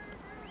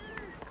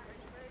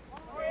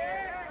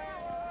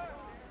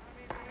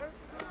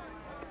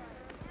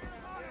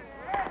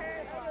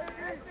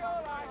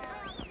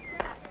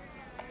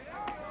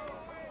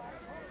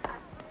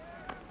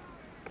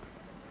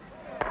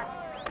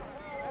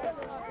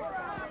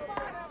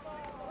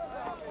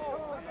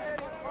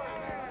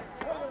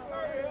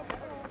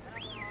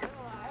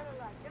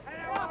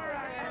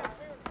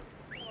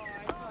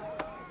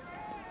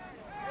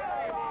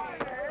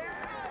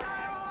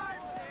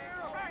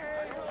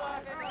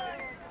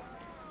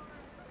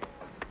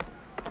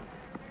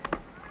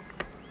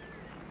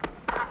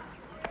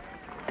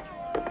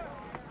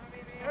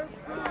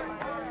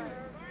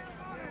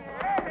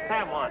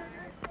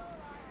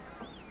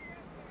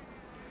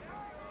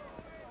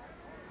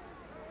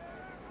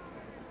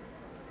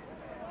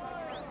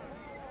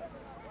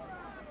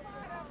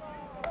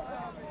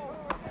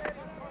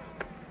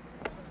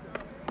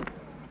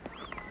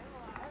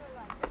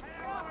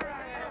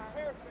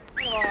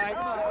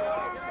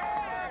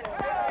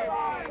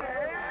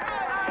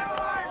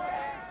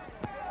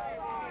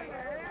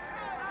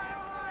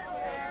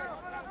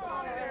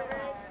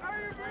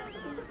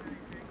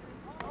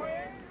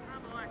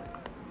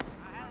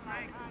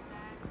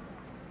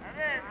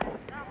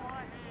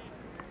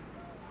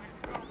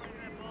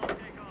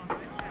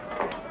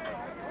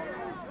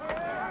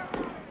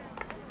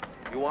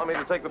 You want me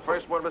to take the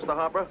first one, Mr.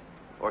 Hopper?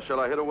 Or shall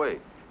I hit away?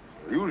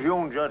 Use your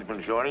own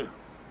judgment, Shorty.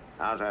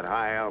 How's that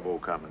high elbow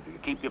coming? Did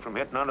it keep you from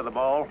hitting under the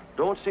ball?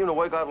 Don't seem to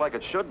work out like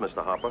it should,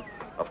 Mr. Hopper.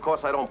 Of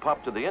course, I don't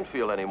pop to the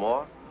infield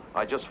anymore.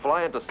 I just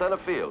fly into center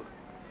field.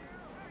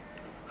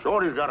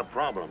 Shorty's got a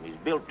problem. He's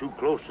built too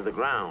close to the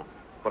ground.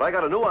 But I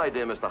got a new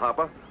idea, Mr.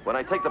 Hopper. When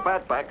I take the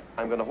bat back,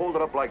 I'm going to hold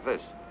it up like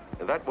this.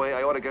 And that way,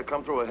 I ought to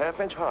come through a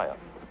half-inch higher.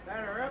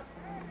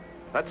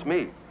 That's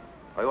me.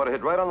 I ought to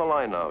hit right on the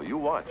line now. You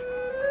watch.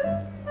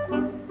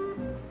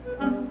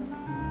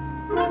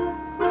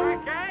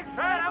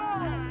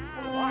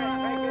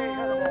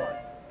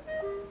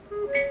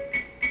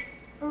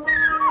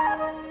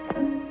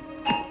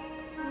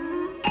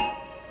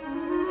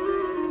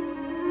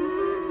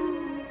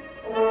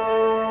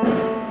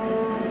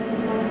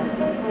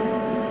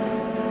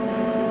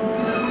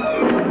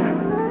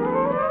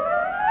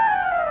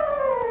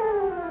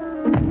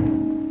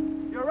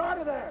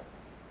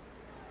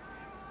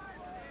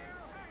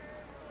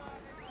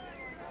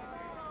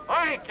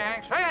 Hey,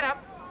 gang, straighten up.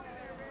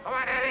 Come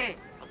on, Eddie.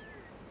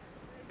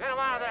 Get him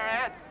out of there,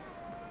 Ed.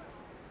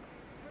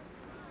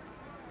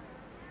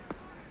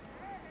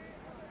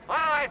 All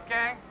right,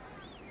 gang.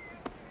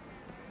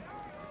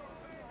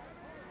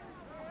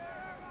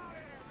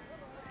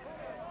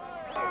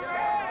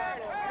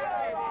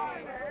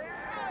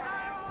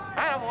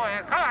 Hey, boy,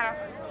 come on.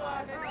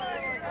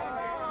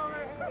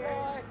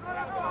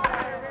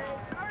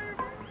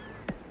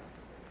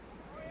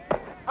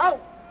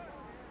 Out!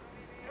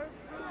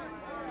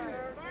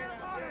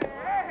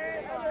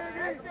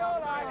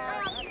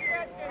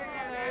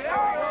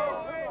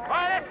 All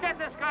right, let's get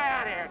this guy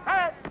out of here. Cut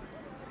it.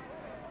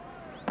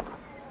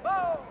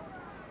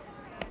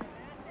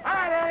 All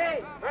right,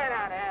 Eddie. Right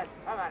on, Ed.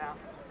 Come on now.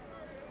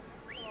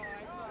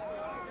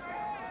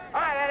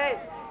 All right, Eddie.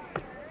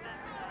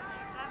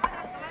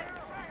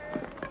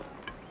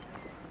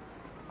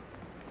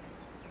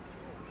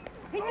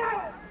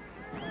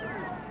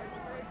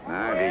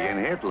 Now, if he can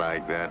hit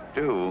like that,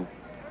 too.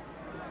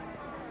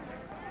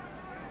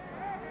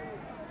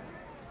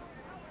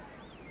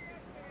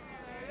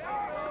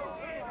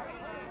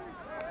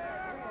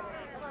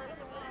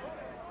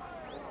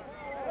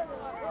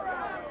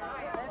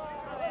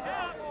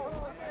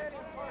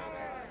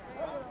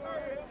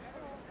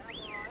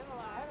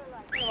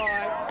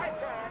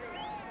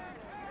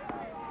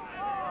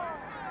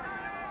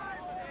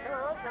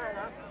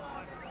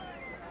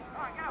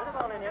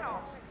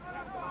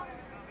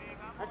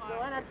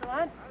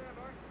 Excellent.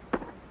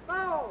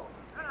 Oh!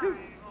 Shoot!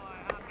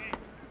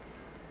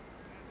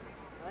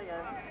 I got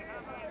it.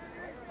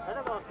 Let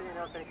the ball see you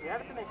now, thank you.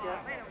 Have to make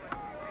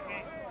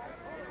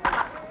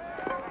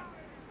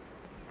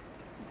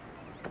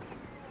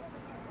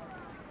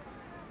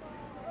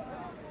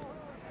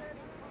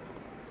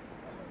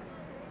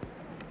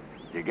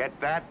you. You get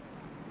that?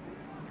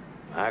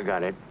 I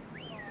got it.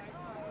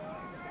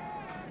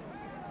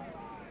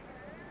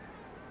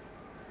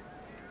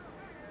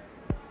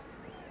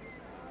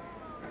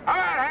 All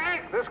right,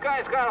 Hank. This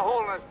guy's got a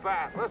hole in his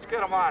bat. Let's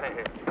get him out of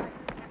here.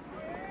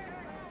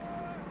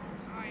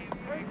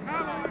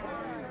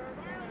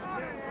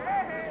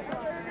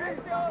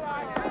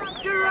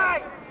 You're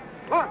right.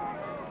 Look.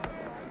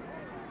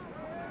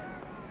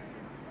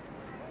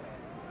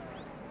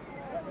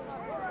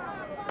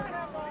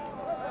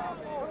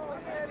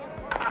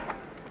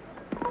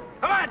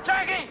 Come on,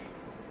 Jackie.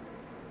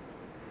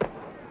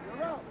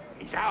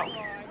 He's out.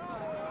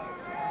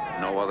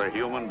 No other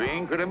human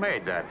being could have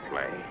made that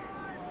play.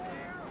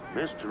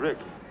 Mr.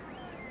 Ricky,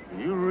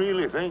 you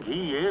really think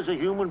he is a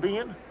human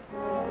being?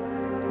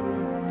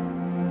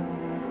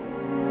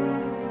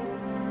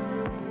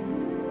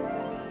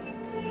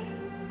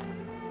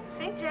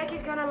 Think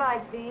Jackie's gonna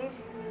like these?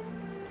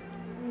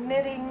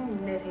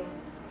 Knitting, knitting.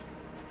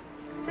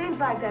 Seems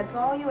like that's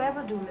all you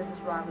ever do,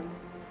 Mrs. Robbins.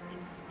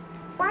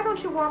 Why don't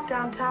you walk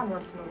downtown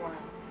once in a while?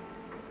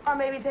 Or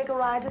maybe take a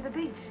ride to the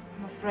beach?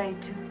 I'm afraid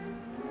to.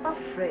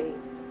 Afraid?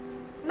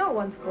 No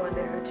one's going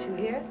to hurt you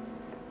here.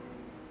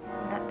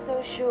 Not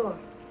so sure.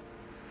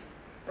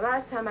 The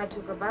last time I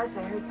took a bus,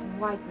 I heard some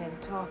white men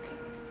talking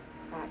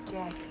about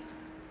Jackie.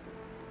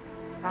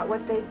 About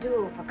what they'd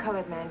do if a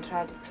colored man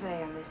tried to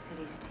play on this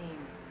city's team.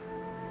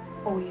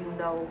 Oh, you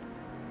know.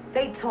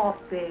 They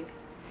talk big,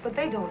 but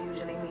they don't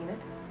usually mean it.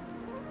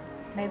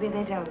 Maybe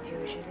they don't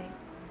usually.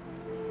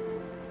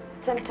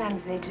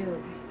 Sometimes they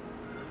do.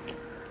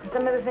 And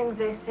some of the things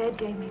they said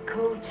gave me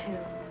cold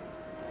chills.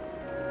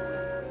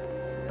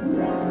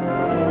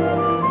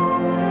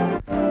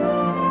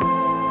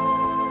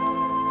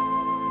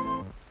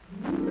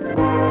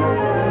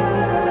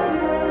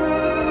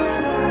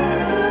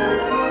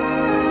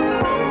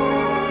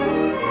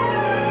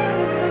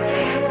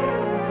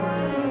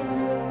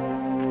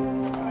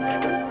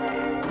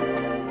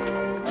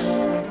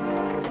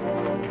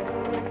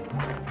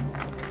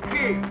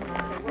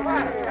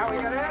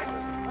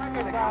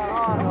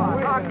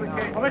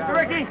 Oh, Mr.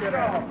 Ricky,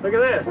 look at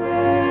this.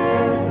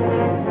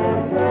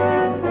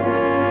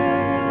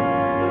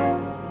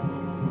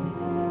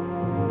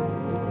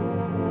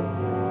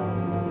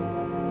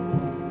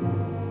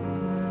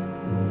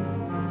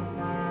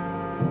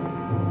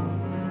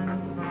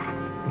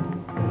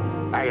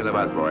 Back in the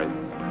bus, boys.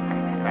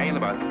 Back in the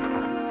bus.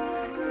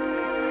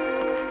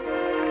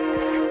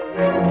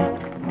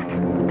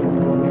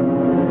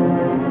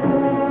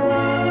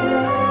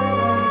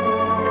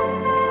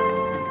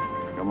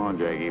 Come on,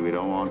 Jackie. We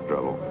don't want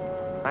trouble.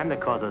 I'm the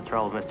cause of the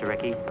trouble, Mr.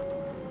 Ricky.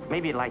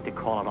 Maybe you'd like to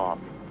call it off.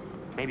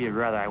 Maybe you'd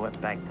rather I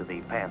went back to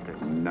the Panthers.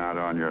 Not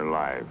on your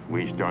life.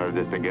 We started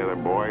this together,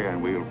 boy,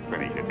 and we'll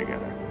finish it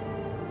together.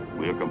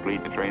 We'll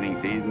complete the training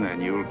season,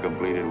 and you'll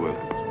complete it with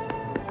us.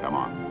 Come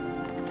on.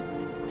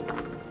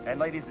 And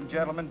ladies and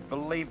gentlemen,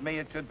 believe me,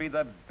 it should be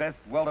the best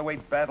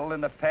welterweight battle in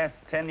the past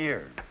 10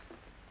 years.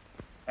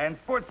 And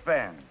sports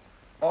fans,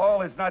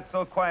 all is not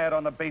so quiet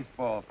on the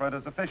baseball front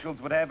as officials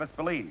would have us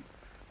believe.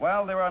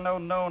 While there are no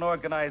known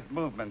organized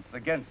movements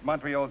against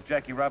Montreal's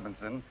Jackie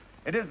Robinson,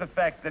 it is a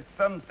fact that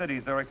some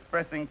cities are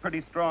expressing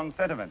pretty strong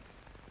sentiments.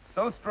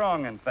 So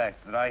strong, in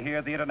fact, that I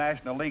hear the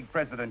International League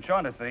President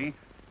Shaughnessy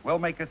will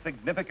make a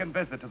significant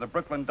visit to the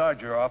Brooklyn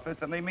Dodger office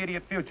in the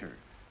immediate future,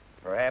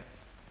 perhaps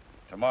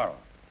tomorrow.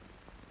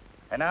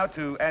 And now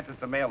to answer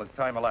some mail as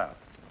time allows.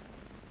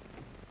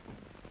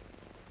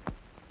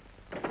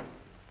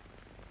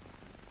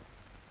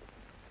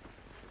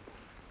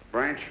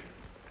 Branch,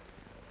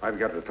 I've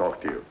got to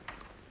talk to you.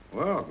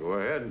 Well, go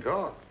ahead and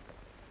talk.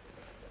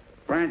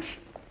 Branch,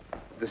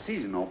 the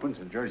season opens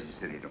in Jersey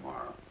City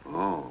tomorrow.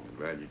 Oh, I'm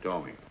glad you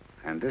told me.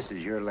 And this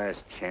is your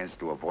last chance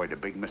to avoid a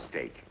big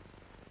mistake.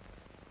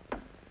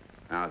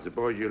 Now,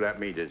 suppose you let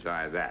me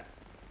decide that.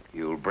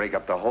 You'll break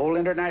up the whole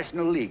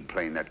International League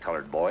playing that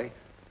colored boy.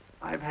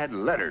 I've had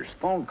letters,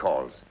 phone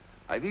calls.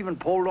 I've even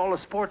polled all the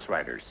sports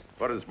writers.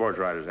 What do the sports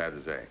writers have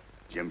to say?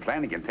 Jim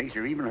Flanagan thinks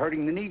you're even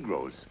hurting the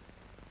Negroes.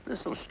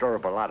 This'll stir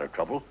up a lot of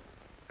trouble.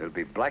 There'll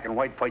be black and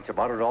white fights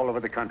about it all over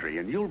the country,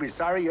 and you'll be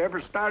sorry you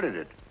ever started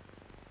it.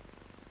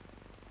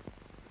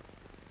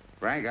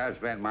 Frank, I've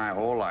spent my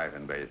whole life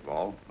in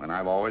baseball, and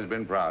I've always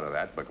been proud of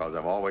that because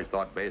I've always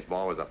thought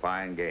baseball was a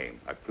fine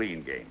game, a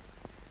clean game.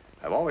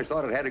 I've always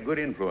thought it had a good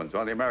influence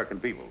on the American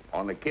people,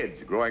 on the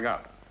kids growing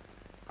up.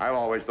 I've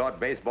always thought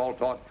baseball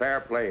taught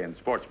fair play and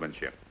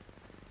sportsmanship.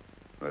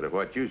 But if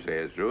what you say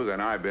is true, then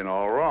I've been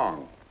all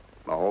wrong.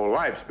 My whole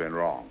life's been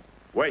wrong.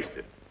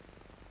 Wasted.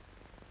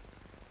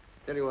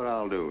 Tell you what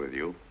I'll do with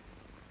you.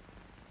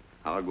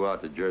 I'll go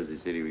out to Jersey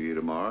City with you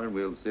tomorrow, and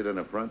we'll sit in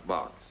a front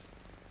box.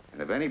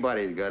 And if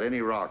anybody's got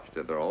any rocks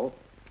to throw,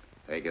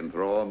 they can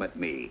throw them at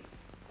me.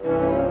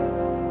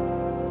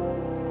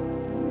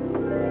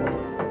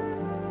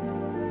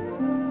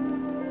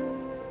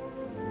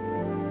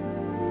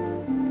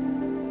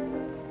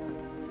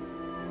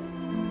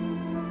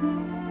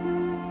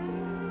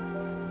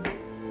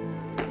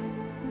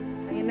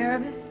 Are you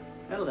nervous?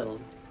 A little,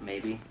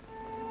 maybe.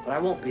 But I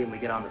won't be when we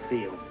get on the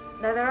field.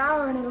 Another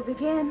hour and it'll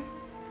begin.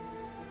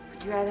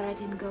 Would you rather I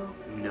didn't go?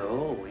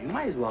 No, you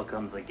might as well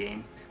come to the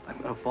game. If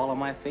I'm going to fall on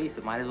my face,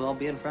 it might as well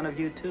be in front of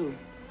you, too.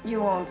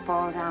 You won't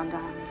fall down,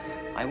 darling.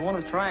 I won't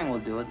if trying will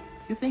do it.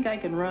 You think I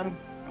can run?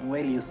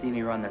 Wait till you see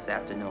me run this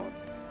afternoon.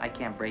 I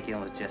can't break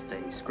in with just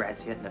a scratch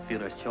hit and a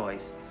fielder's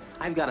choice.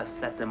 I've got to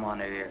set them on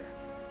their ear.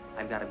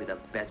 I've got to be the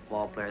best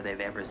ball player they've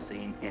ever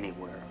seen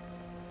anywhere.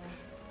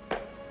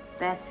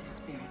 That's the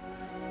spirit.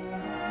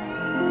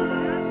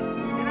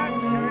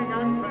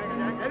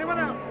 Anyone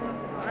else?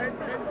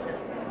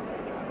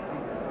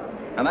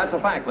 And that's a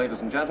fact, ladies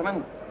and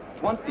gentlemen.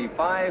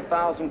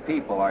 25,000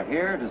 people are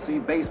here to see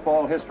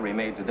baseball history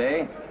made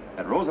today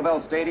at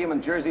Roosevelt Stadium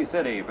in Jersey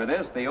City for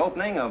this, the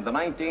opening of the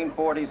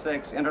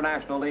 1946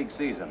 International League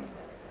season.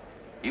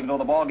 Even though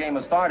the ball game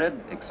has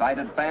started,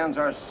 excited fans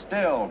are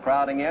still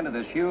crowding into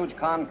this huge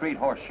concrete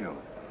horseshoe.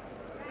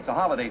 It's a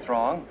holiday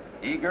throng,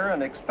 eager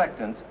and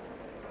expectant,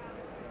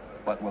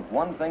 but with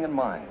one thing in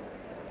mind.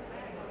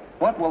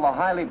 What will the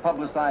highly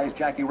publicized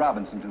Jackie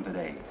Robinson do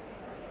today?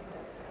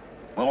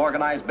 Will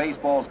organized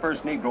baseball's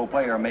first Negro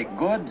player make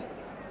good,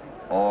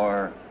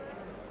 or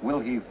will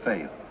he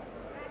fail?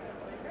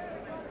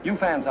 You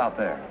fans out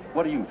there,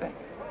 what do you think?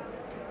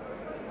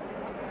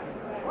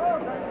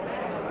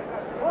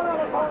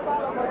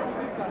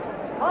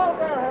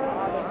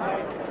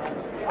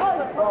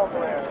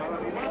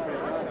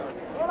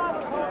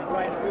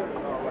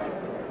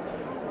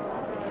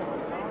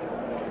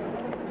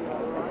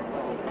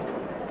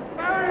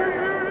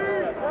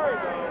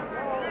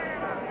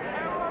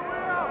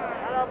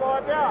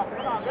 Down.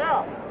 Come on,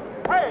 down.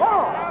 Hey!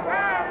 Ball!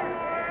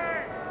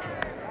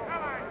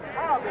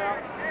 Come on, Bill.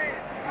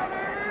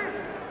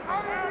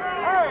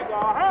 There you go.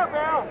 Hey,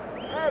 Bill.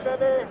 Hey,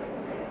 baby.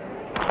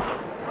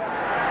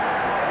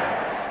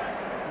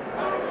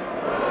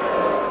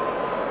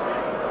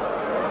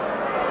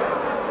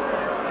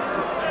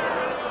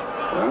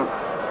 Well,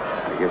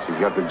 I guess he's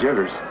got the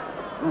jitters.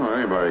 Oh,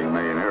 anybody can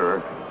make an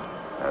error.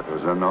 That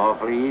was an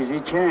awfully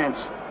easy chance.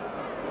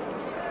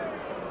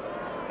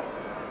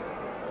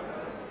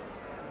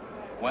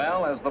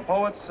 Well, as the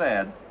poet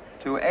said,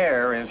 to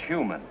err is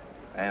human.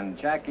 And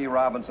Jackie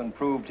Robinson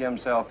proved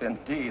himself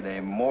indeed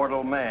a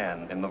mortal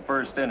man in the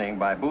first inning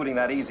by booting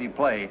that easy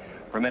play,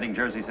 permitting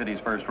Jersey City's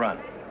first run.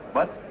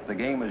 But the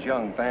game is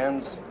young,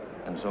 fans,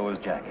 and so is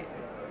Jackie.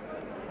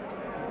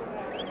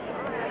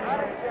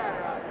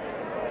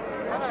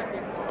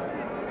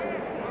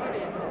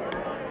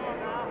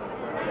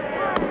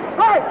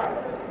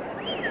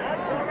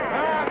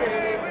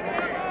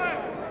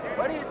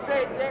 What do you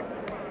say, Dick?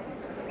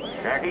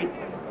 Jackie?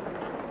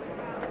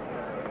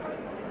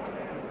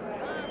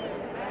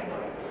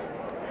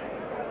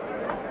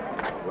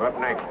 You're up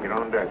next. Get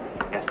on deck.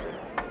 Yes, sir.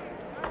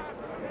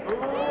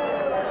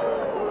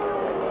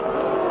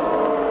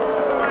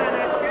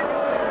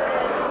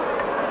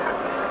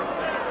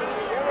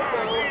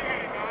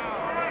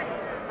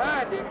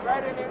 Hi, Dick.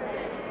 Right in there.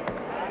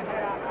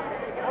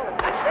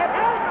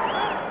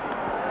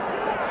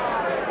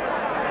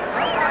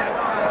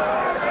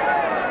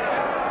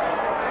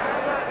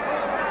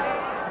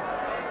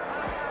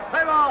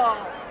 Play ball.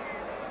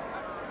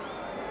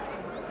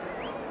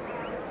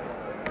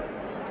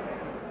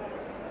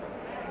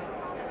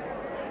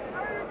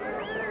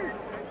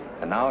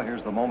 And now now,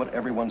 here's the moment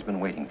everyone's been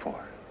waiting for.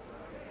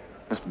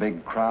 This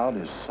big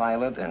crowd is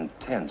silent and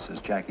tense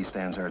as Jackie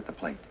stands there at the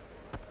plate.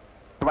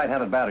 The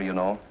right-handed batter, you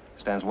know,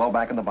 stands well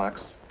back in the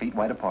box, feet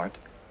wide apart,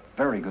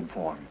 very good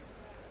form.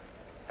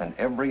 And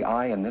every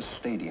eye in this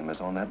stadium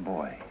is on that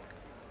boy,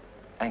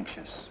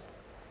 anxious,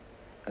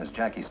 as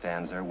Jackie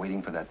stands there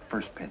waiting for that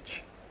first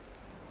pitch.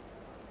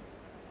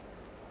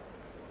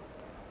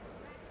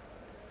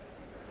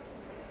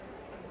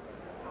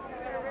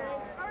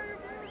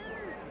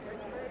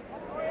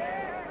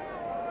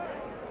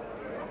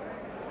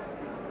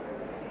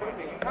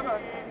 Come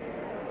on.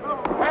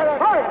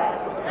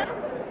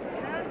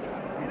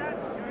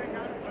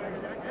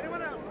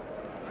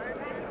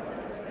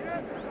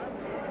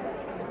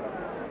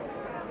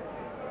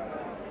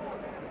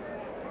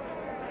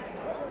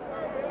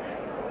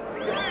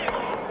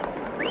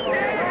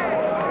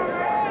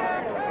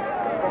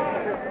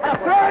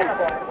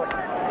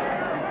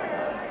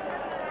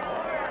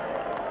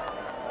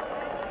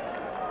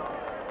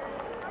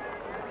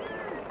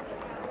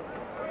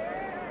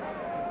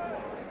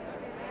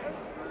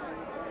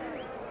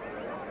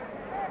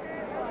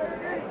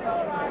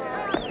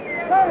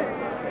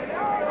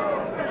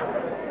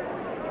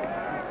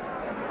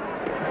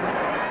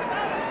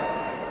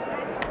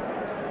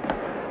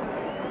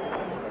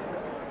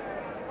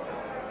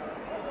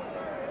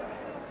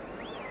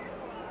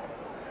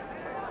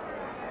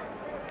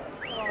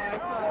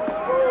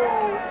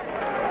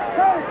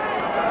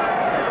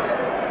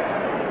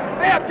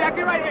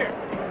 Jackie, right here.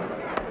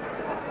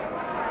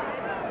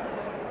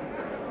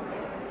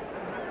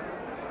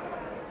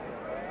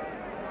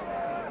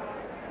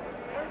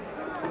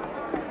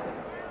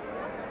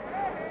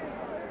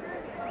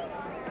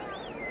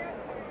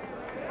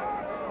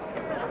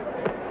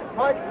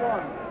 Strike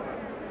one.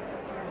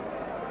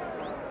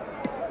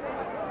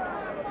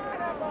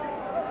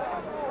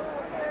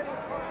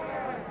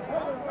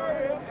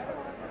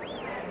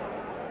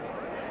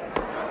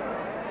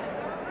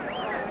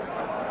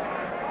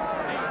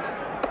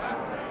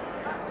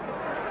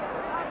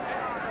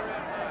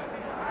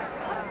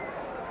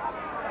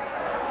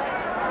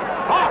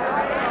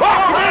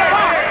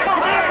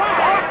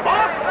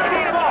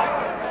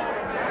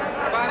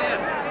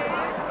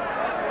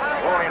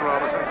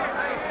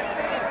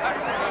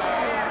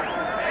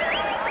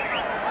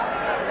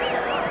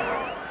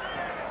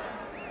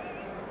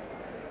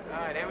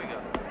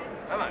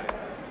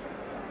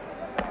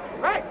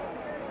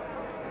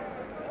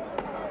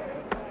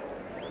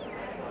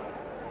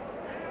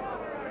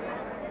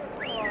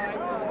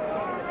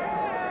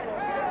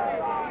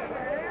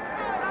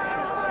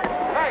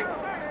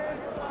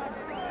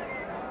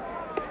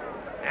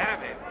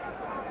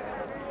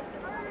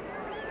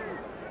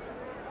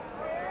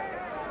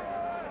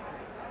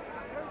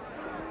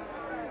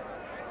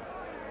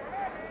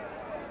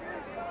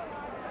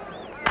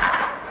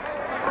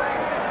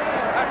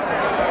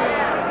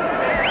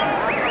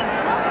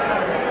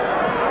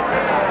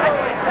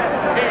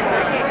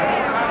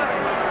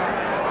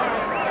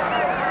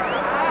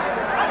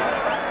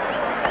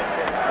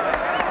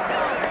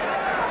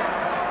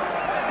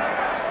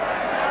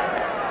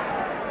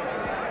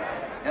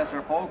 Yes,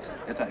 sir, folks,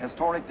 it's a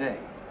historic day,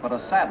 but a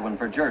sad one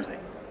for Jersey.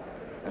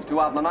 There's 2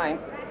 out in the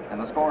 9th,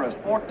 and the score is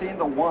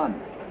 14-1,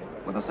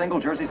 with a single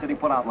Jersey City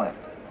put out left.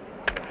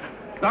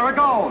 There it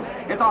goes.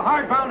 It's a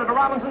hard grounder to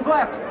Robinson's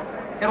left.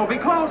 It'll be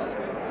close,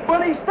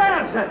 but he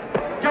stabs it.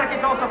 Jackie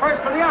goes to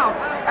first for the out,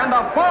 and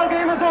the ball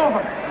game is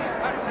over.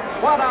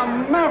 What a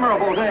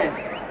memorable day,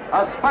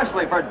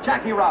 especially for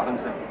Jackie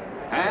Robinson,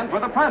 and for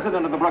the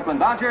president of the Brooklyn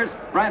Dodgers,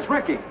 Branch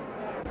Rickey.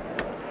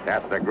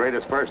 That's the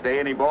greatest first day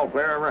any ball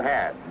player ever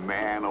had.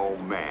 Man, oh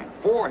man.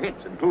 4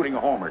 hits, including a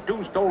homer,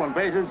 2 stolen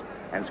bases,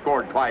 and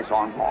scored twice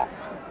on balks.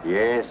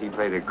 Yes, he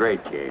played a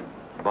great game,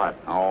 but...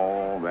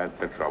 Oh, that's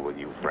the trouble with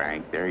you,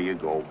 Frank. There you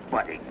go,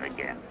 butting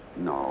again.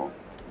 No.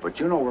 But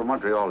you know where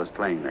Montreal is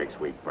playing next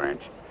week,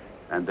 Branch.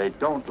 And they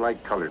don't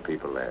like colored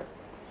people there.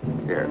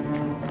 Here,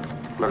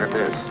 look at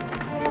this.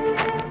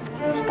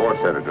 The sports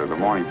editor of the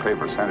morning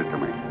paper sent it to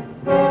me.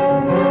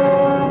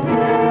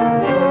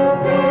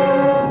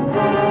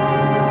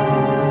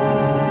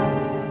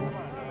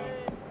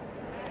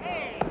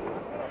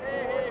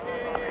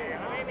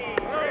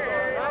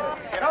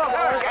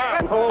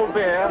 Cold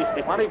beer,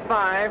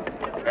 25.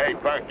 Hey,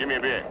 Frank, give me a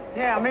beer.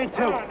 Yeah, me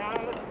too.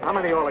 How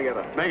many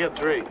altogether? Make it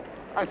 3.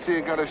 I see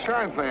you got a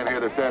shine playing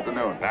here this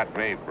afternoon. Not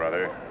me,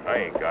 brother. I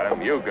ain't got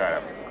him. You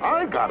got him.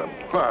 I got him.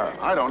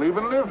 I don't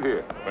even live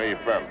here. Where you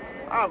from?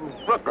 I'm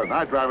Brooklyn.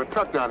 I drive a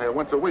truck down here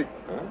once a week.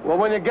 Huh? Well,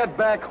 when you get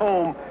back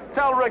home,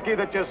 tell Ricky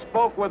that you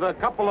spoke with a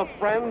couple of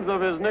friends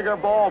of his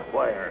nigger ball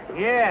player.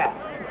 Yeah,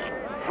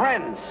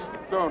 friends.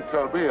 Don't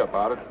tell me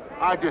about it.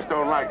 I just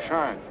don't like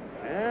shine.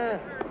 Yeah?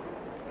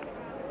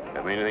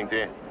 That mean anything to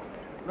you?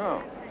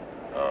 No.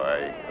 Oh,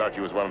 I thought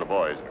you was one of the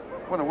boys.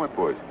 One of what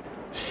boys?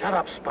 Shut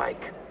up,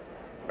 Spike.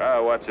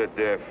 Oh, what's it,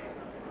 Diff?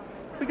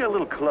 We got a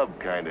little club,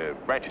 kind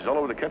of, branches all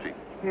over the country.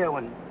 Yeah,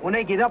 when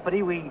they get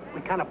uppity, we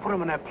kind of put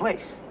them in their place.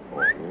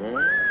 Oh.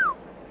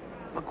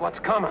 Look what's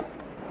coming.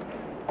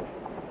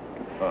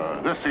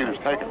 This seat is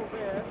taken.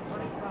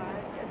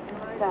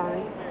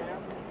 sorry.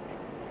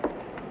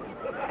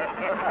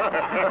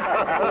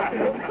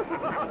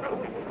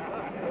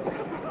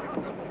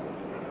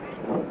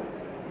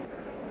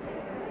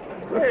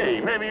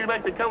 Hey, maybe you'd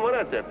like to come with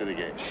us after the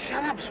game.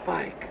 Shut up,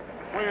 Spike.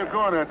 Where you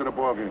going after the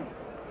ball game?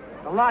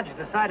 The lodge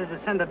decided to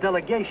send a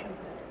delegation.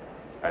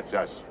 That's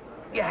us.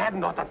 You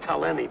hadn't ought to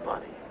tell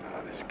anybody.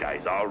 Oh, this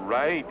guy's all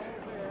right.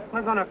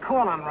 We're going to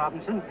call on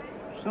Robinson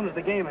as soon as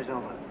the game is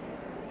over.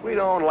 We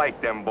don't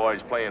like them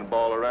boys playing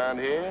ball around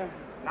here.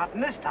 Not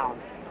in this town.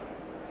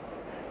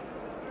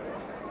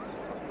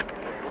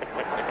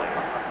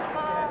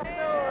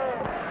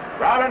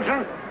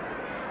 Robinson?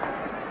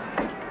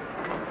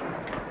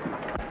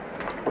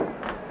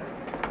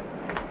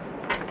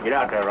 Get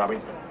out there, Robbie.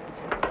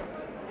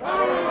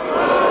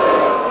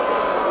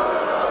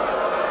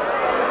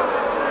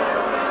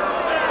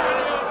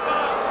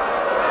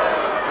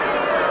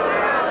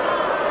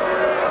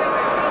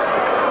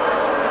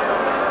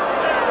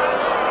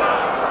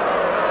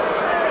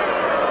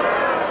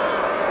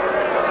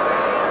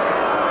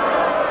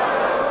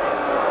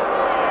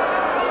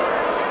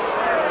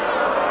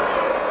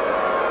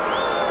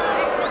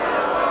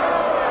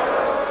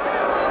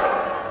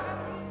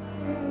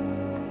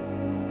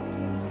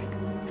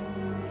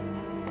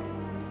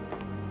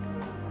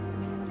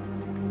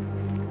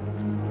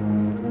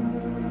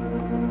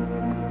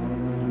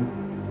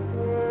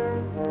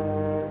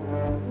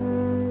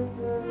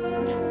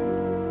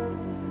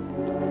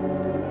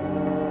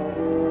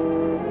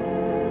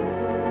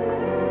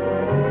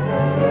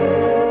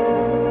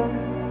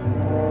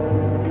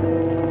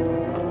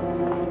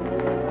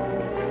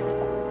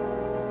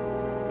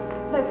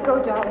 Let's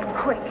go, darling,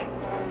 quick.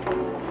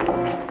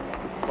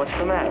 What's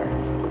the matter?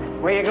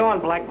 Where you going,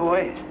 black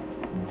boy?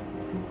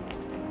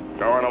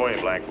 Go on away,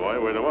 black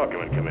boy. We're the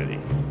welcoming committee.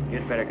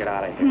 You'd better get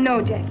out of here.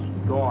 No, Jackie.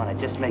 Go on. It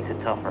just makes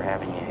it tougher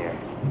having you here.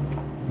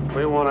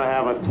 We want to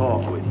have a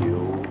talk with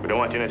you. We don't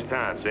want you in this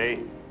town,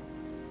 see?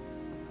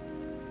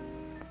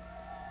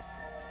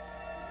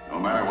 No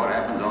matter what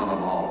happens on the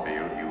ball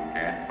field, you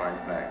can't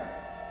fight back.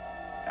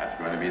 That's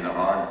going to be the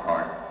hard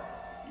part.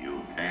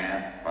 You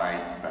can't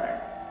fight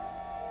back.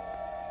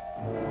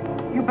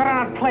 You better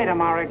not play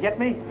tomorrow, get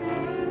me?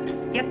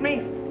 Get me?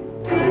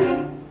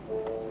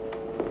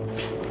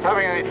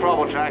 Having any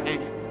trouble, Jackie?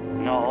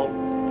 No.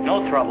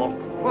 No trouble.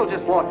 We'll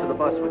just walk to the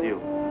bus with you.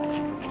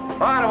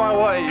 Out of my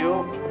way,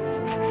 you.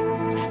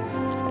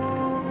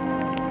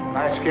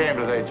 Nice game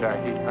today,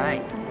 Jackie.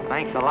 Thanks.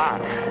 Thanks a lot.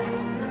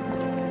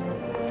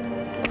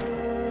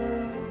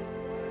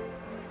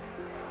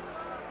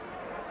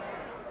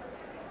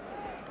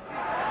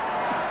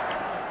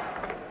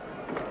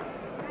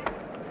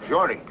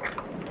 Shorty,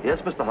 Yes,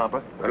 Mr.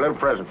 Hopper? a little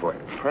present for you.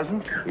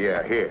 Present?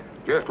 Yeah, here.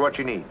 Just what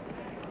you need.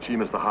 Gee,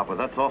 Mr. Hopper,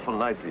 that's awful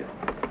nice of you.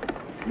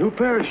 New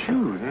pair of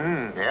shoes.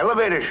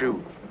 Elevator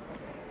shoes.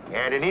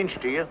 Add an inch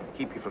to you,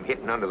 keep you from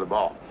hitting under the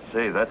ball.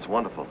 Say, that's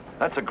wonderful.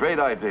 That's a great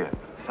idea.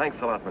 Thanks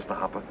a lot, Mr.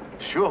 Hopper.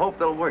 Sure hope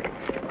they'll work.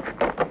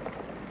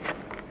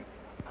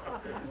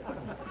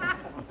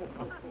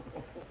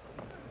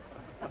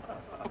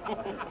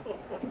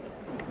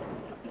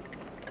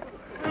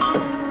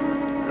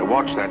 Now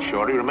watch that,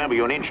 Shorty. Remember,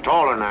 you're an inch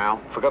taller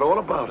now. Forgot all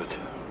about it.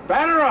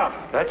 Batter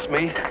up! That's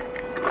me.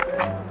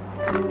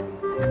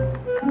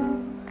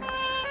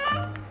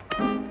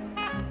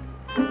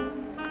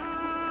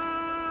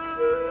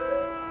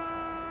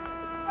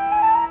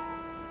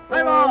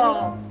 Play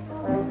ball!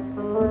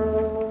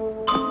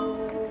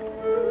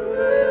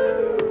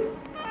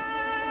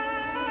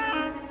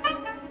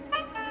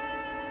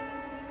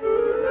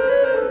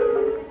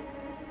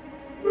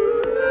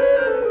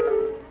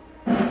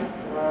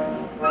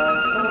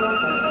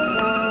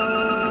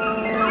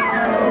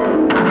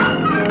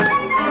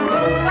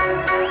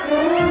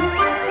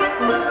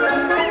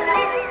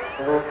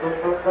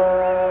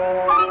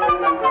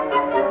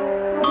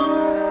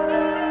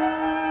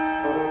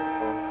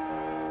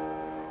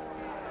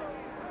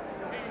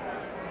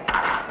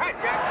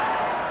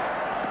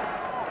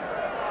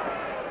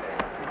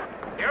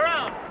 You're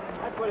out!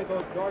 That's what it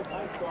goes, George.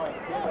 Nice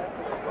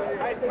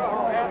going.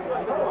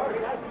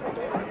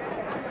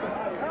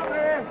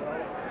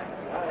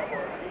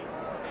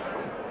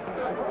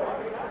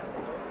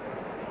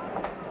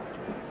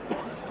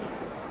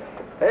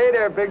 Hey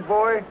there, big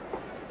boy.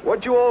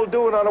 What you all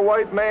doing on a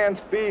white man's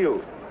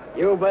field?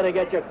 You better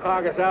get your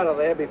carcass out of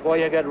there before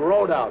you get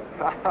rode out.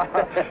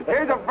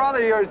 Here's a brother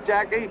of yours,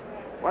 Jackie.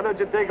 Why don't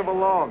you take him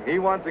along? He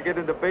wants to get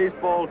into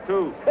baseball,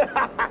 too.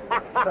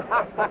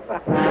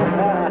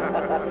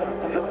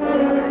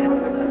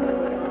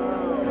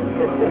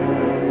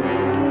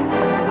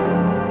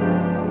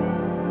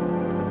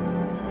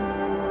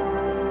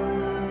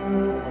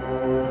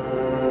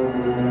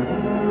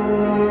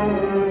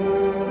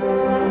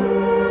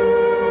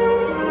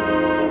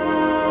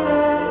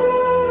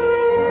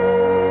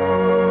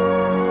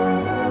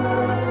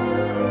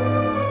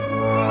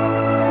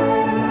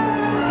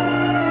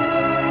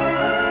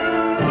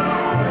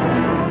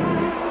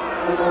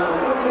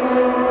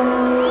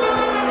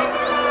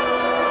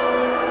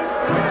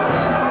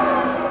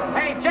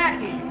 Hey,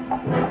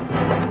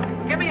 Jackie!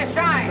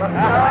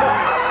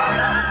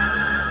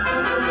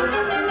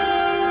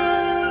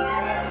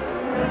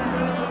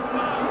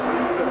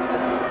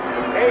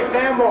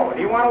 Rambo,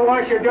 do you want to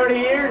wash your dirty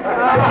ears?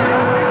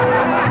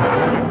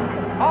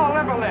 All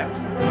liver lips.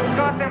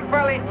 Got them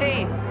pearly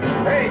teeth.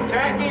 Hey,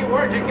 Jackie,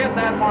 where'd you get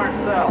that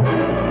Marcel?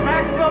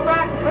 Max, go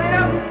back and clean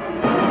up.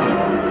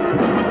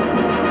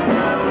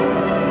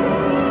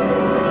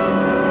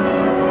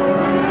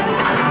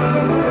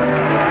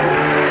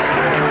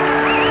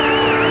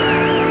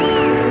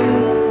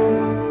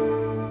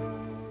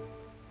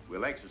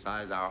 We'll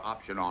exercise our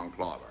option on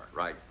Clover.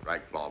 Right,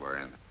 Clover,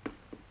 and...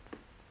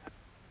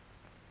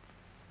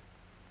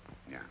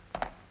 Yeah.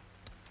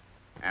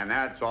 And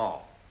that's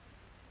all.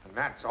 And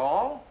that's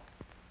all?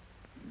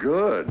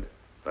 Good.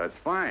 That's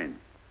fine.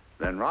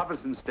 Then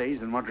Robinson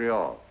stays in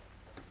Montreal.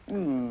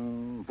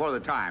 For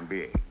the time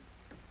being.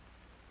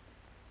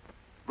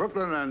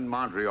 Brooklyn and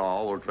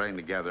Montreal will train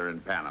together in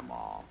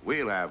Panama.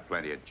 We'll have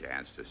plenty of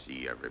chance to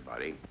see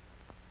everybody.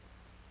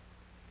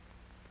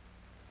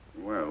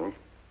 Well,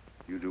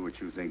 you do what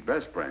you think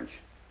best, Branch.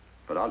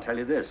 But I'll tell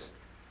you this.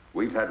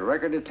 We've had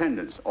record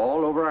attendance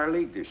all over our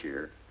league this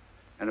year.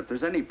 And if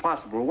there's any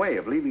possible way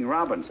of leaving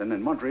Robinson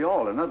in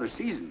Montreal another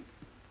season...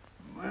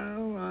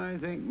 Well, I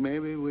think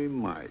maybe we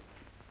might.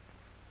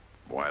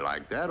 Boy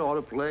like that ought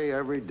to play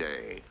every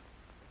day.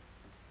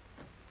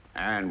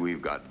 And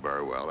we've got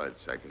Burwell at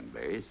second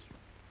base.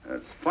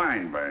 That's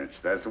fine, Branch.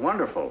 That's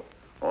wonderful.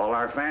 All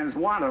our fans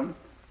want him.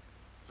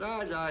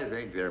 Sarge, I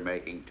think they're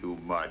making too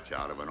much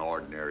out of an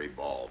ordinary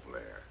ball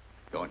player.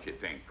 Don't you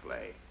think,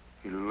 Clay?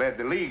 He led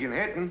the league in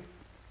hitting.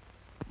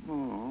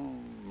 Oh,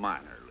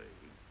 minor league.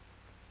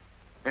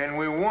 And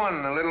we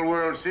won the Little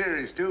World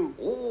Series, too.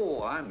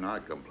 Oh, I'm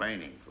not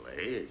complaining,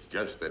 Clay. It's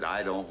just that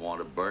I don't want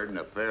to burden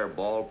a fair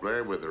ball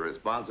player with the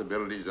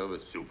responsibilities of a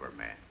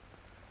Superman.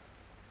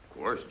 Of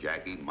course,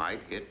 Jackie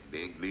might hit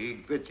big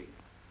league pitching.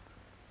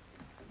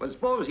 But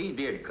suppose he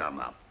did come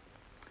up.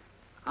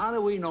 How do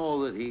we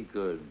know that he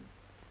could,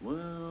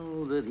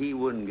 well, that he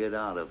wouldn't get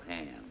out of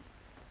hand?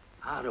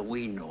 How do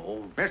we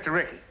know? Mr.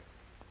 Rickey.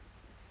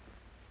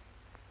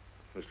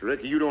 Mr.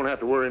 Rickey, you don't have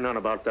to worry none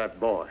about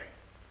that boy.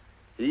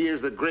 He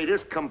is the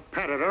greatest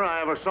competitor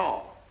I ever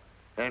saw.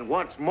 And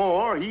what's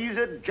more, he's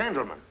a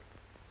gentleman.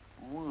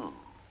 Well,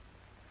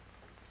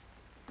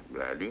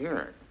 glad to hear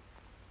it.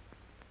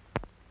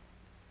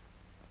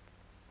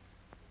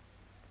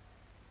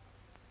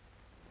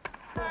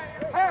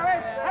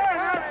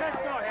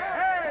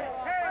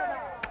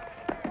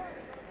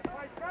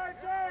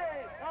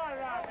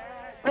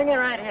 Bring it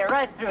right here,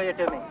 right through here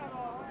to me.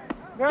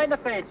 Right in the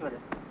face with it.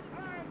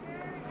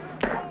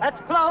 That's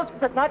close,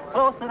 but not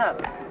close enough.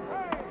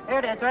 Here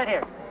it is, right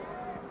here.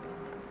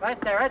 Right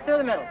there, right through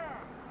the middle.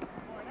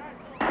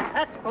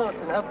 That's close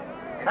enough.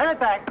 Turn it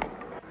back.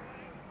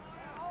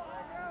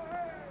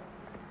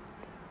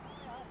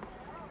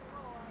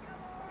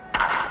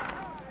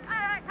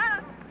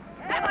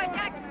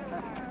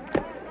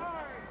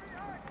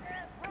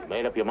 You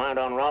made up your mind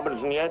on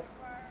Robinson yet?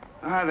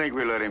 I think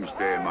we let him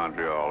stay in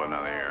Montreal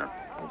another year.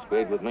 It's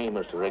great with me,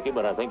 Mr. Rickey,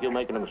 but I think you're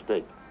making a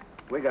mistake.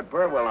 We got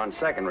Burwell on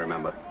second,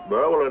 remember?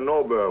 Burwell or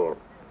no Burwell?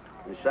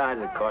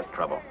 Besides, it caused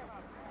trouble.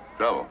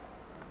 Trouble?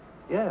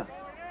 Yeah.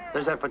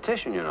 There's that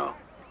petition, you know.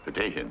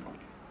 Petition?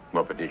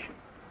 What petition?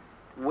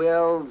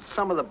 Well,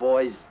 some of the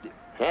boys...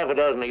 Half a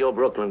dozen of your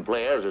Brooklyn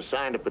players have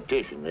signed a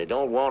petition. They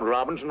don't want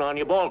Robinson on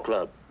your ball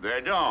club.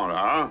 They don't,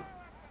 huh?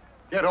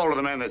 Get hold of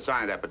the men that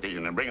signed that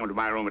petition and bring them to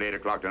my room at 8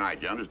 o'clock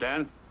tonight. You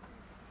understand?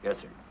 Yes,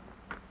 sir.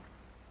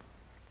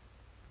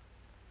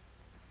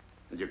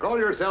 And you call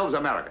yourselves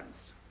Americans.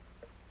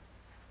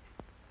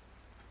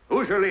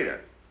 Who's your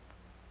leader?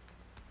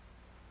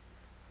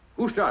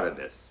 Who started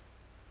this?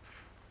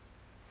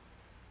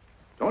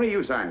 Tony,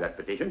 you signed that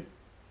petition.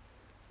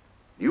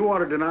 You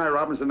want to deny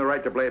Robinson the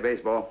right to play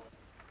baseball?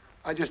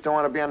 I just don't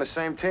want to be on the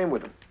same team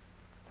with him.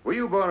 Were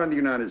you born in the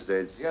United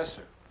States? Yes,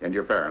 sir. And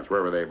your parents,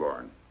 where were they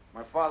born?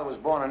 My father was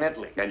born in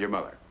Italy. And your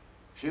mother?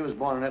 She was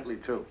born in Italy,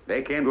 too.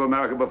 They came to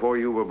America before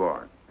you were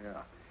born?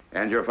 Yeah.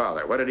 And your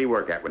father, what did he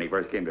work at when he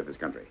first came to this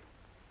country?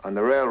 On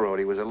the railroad,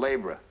 he was a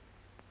laborer.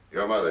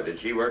 Your mother, did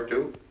she work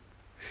too?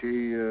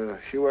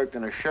 She worked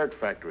in a shirt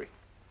factory.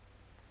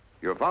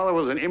 Your father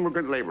was an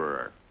immigrant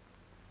laborer.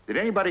 Did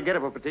anybody get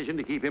up a petition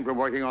to keep him from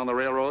working on the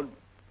railroad?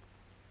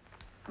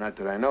 Not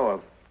that I know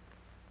of.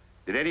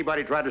 Did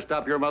anybody try to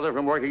stop your mother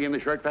from working in the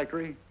shirt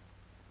factory?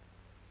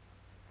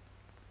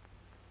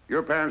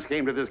 Your parents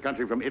came to this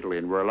country from Italy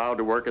and were allowed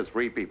to work as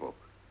free people.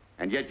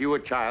 And yet you, a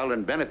child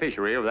and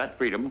beneficiary of that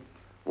freedom,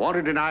 want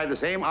to deny the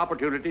same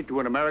opportunity to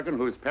an American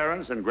whose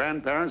parents and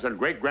grandparents and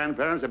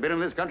great-grandparents have been in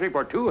this country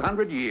for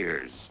 200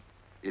 years.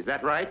 Is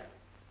that right?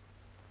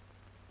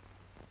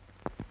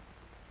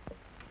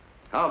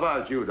 How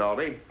about you,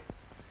 Dalby?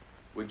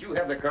 Would you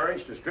have the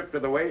courage to strip to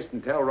the waist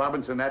and tell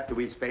Robinson that to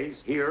his face,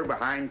 here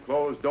behind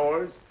closed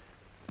doors?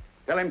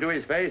 Tell him to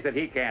his face that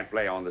he can't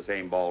play on the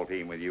same ball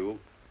team with you.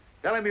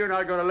 Tell him you're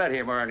not going to let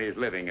him earn his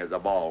living as a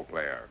ball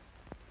player.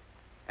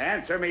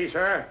 Answer me,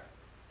 sir.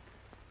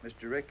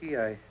 Mr. Rickey,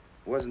 I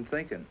wasn't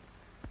thinking.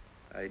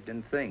 I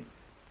didn't think.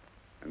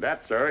 And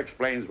that, sir,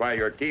 explains why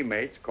your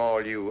teammates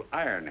call you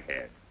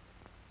Ironhead.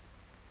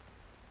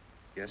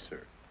 Yes,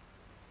 sir.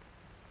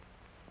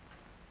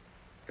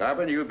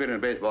 Carpenter, you've been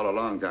in baseball a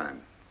long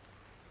time.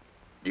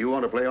 Do you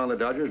want to play on the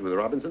Dodgers with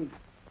Robinson?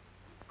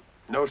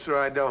 No, sir,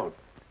 I don't.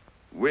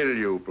 Will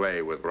you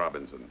play with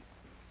Robinson?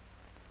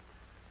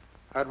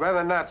 I'd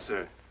rather not,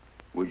 sir.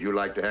 Would you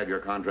like to have your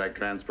contract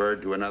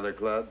transferred to another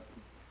club?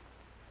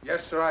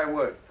 Yes, sir, I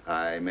would.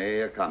 I may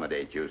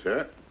accommodate you,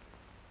 sir.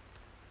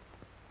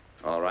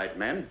 All right,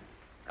 men.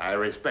 I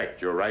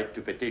respect your right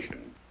to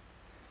petition.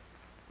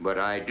 But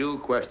I do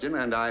question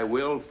and I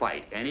will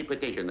fight any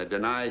petition that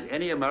denies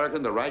any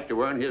American the right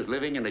to earn his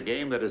living in a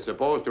game that is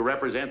supposed to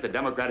represent the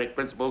democratic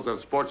principles of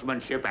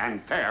sportsmanship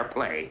and fair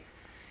play.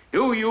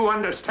 Do you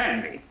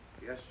understand me?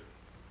 Yes, sir.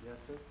 Yes,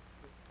 sir.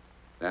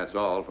 That's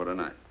all for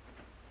tonight.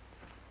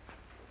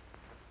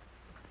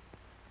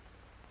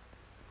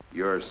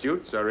 Your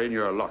suits are in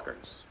your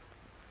lockers.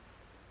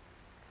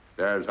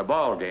 There's a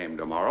ball game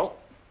tomorrow.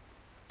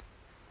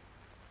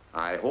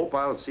 I hope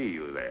I'll see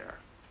you there.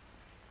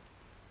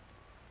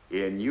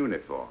 In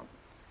uniform.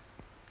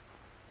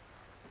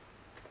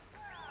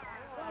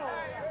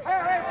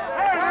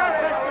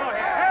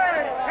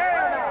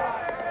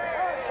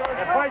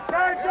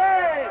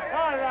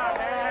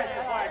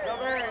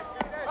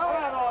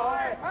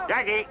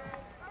 Jackie!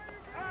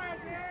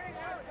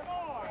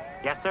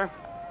 Yes, sir?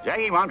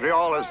 Jackie,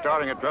 Montreal is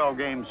starting a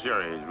 12-game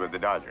series with the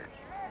Dodgers.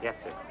 Yes,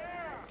 sir.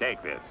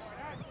 Take this.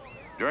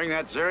 During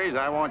that series,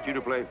 I want you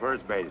to play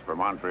first base for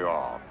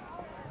Montreal.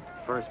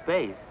 First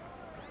base?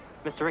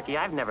 Mr. Ricky,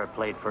 I've never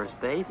played first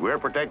base. We're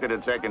protected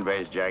at second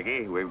base,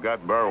 Jackie. We've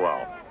got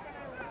Burwell.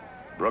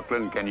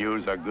 Brooklyn can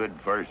use a good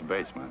first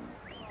baseman.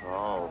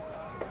 Oh,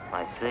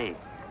 I see.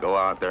 Go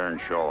out there and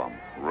show them.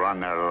 Run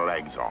their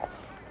legs off.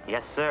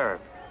 Yes, sir.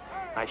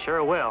 I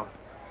sure will.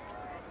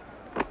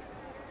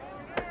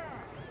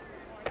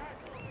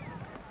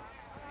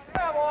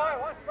 Yeah, boy,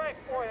 one strike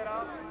for you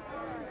now.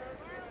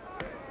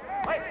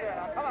 Right there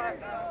now, come on.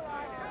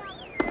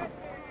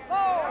 Oh!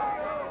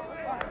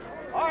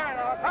 All right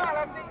now, come on,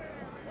 lefty.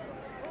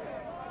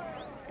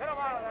 Get him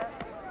out of there.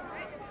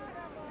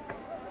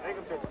 Take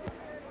him, pitch.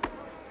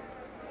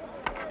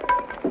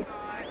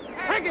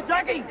 Take it,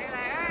 Jackie!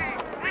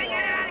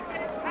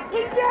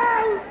 He's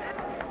down!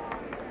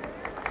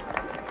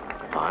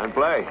 Fine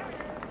play.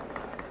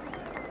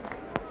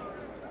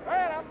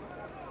 Right up.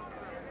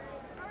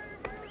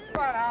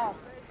 Come on now.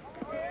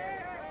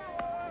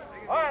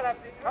 All right,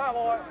 lefty, come on,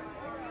 boy.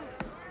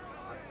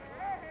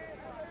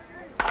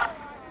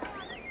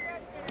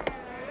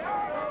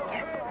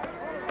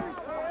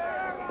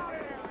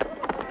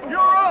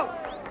 You're up!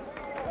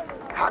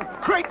 A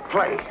great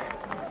play.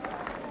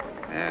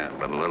 Yeah,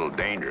 but a little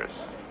dangerous.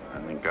 I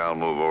think I'll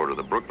move over to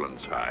the Brooklyn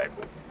side.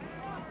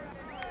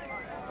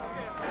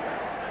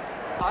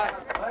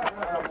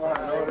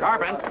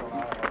 Carpenter.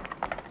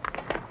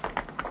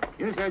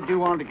 You said you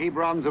wanted to keep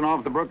Robinson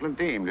off the Brooklyn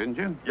team, didn't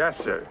you? Yes,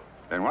 sir.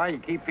 Then why you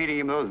keep feeding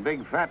him those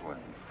big fat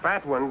ones?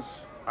 Fat ones?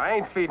 I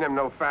ain't feeding him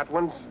no fat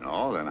ones.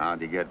 No, then how'd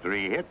you get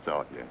 3 hits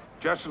off you?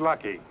 Just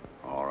lucky.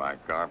 All right,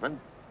 Carpenter.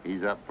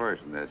 He's up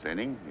first in this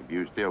inning. If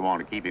you still want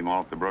to keep him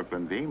off the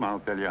Brooklyn team, I'll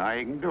tell you how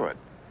you can do it.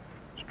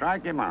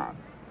 Strike him out.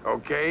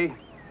 Okay.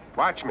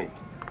 Watch me.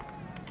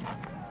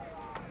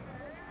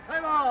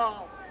 Play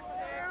ball!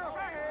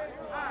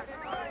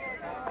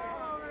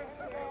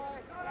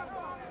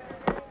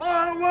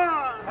 Ball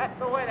one! That's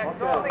the way to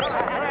go.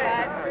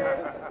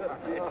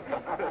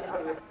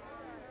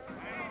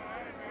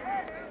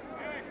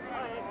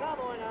 Come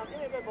on now, give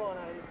me a good ball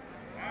now.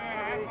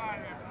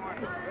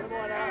 Good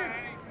boy now.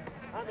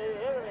 I'm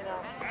here me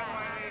now.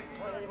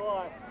 Good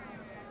boy.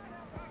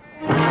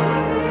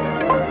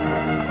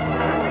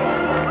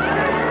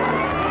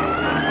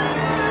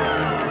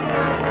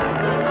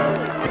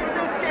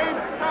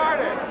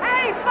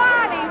 Hey,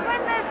 Barney,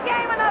 win this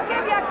game and I'll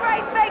give you a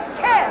great big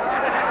kiss.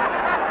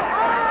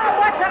 Oh,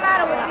 what's the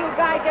matter with you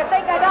guys? You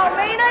think I don't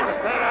mean it?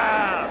 Sit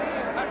down.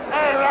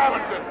 Hey,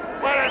 Robinson,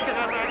 why don't you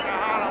come back to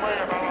Holloway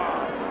you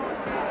belong?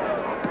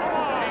 Come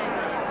on.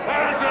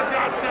 There's your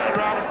gut said,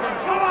 Robinson.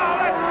 Come on,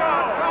 let's go.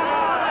 Come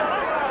on, let's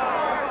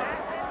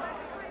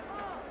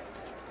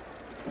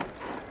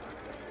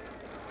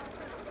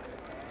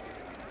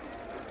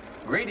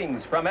go.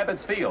 Greetings from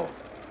Ebbets Field.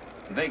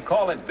 They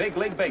call it Big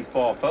League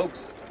Baseball, folks,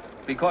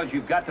 because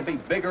you've got to be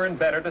bigger and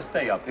better to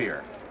stay up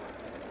here.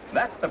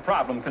 That's the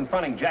problem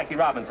confronting Jackie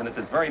Robinson at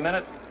this very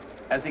minute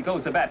as he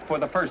goes to bat for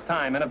the first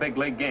time in a big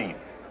league game.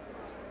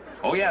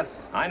 Oh, yes,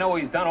 I know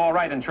he's done all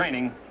right in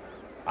training.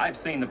 I've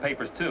seen the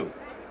papers, too.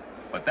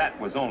 But that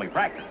was only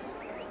practice.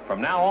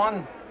 From now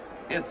on,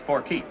 it's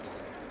for keeps.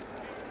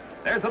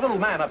 There's a little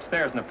man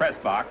upstairs in the press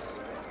box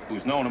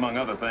who's known, among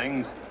other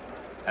things,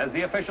 as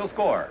the official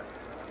scorer.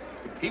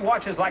 He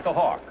watches like a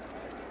hawk.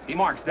 He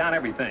marks down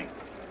everything.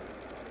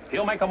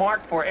 He'll make a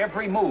mark for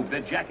every move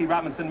that Jackie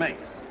Robinson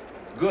makes,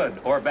 good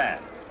or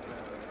bad.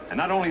 And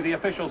not only the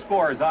official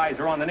scorer's eyes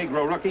are on the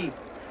Negro rookie,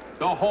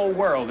 the whole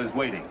world is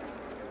waiting.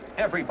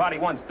 Everybody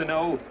wants to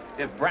know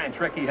if Branch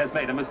Rickey has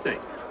made a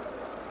mistake.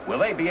 Will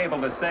they be able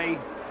to say,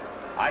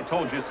 I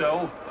told you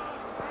so?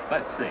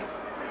 Let's see.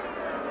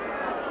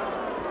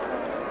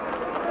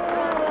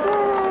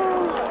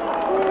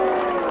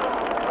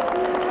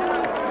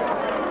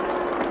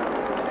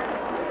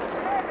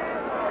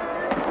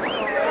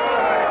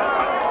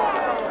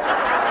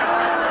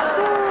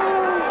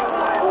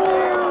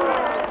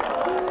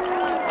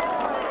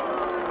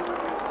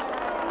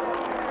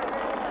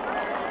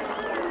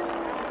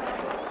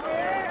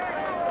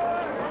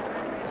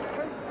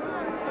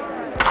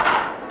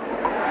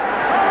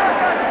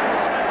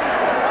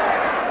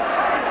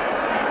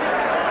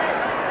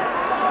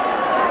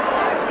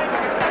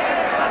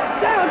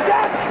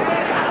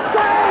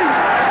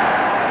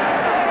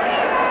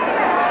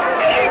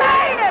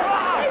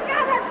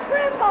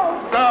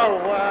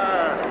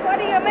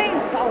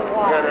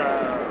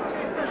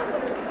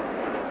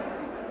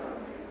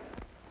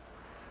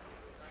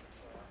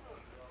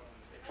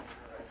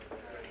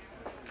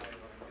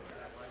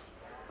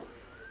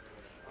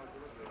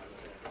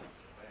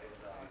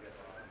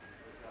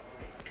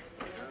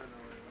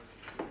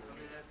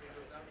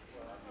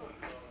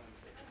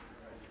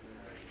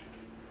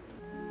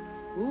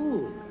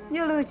 Ooh.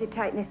 You'll lose your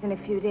tightness in a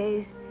few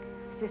days.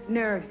 It's just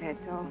nerves,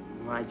 that's all.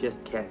 I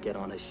just can't get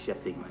on to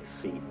shifting my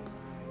feet.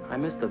 I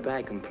missed the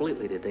bag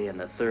completely today in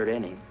the third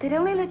inning. They'd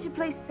only let you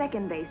play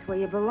second base where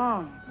you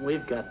belong.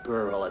 We've got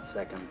Burrell at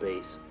second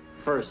base.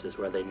 First is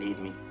where they need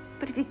me.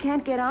 But if you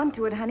can't get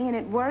onto it, honey, and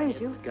it worries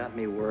you... It's got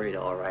me worried,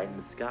 all right,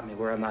 and it's got me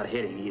where I'm not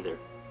hitting either.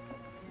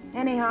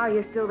 Anyhow,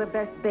 you're still the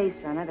best base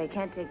runner. They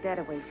can't take that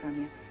away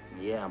from you.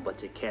 Yeah,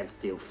 but you can't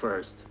steal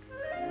first.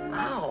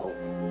 Ow!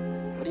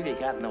 What have you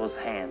got in those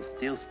hands?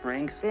 Steel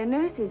springs? They're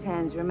nurse's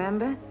hands,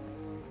 remember?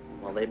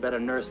 Well, they better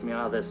nurse me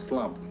out of this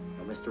slump,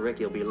 or Mr.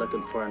 Ricky will be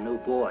looking for a new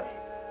boy.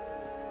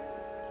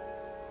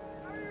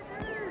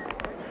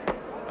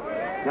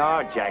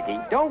 No, Jackie,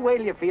 don't wait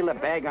till you feel the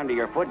bag under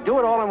your foot. Do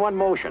it all in one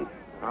motion.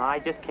 I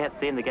just can't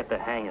seem to get the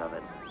hang of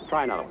it.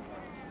 Try another one.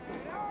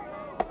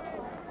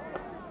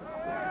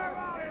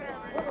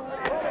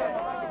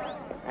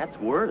 That's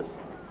worse.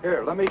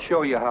 Here, let me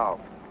show you how.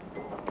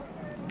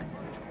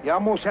 You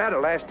almost had it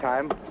last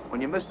time. When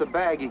you missed the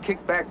bag, you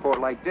kicked back for it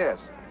like this.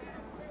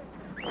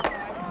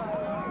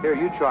 Here,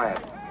 you try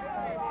it.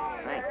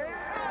 Thanks.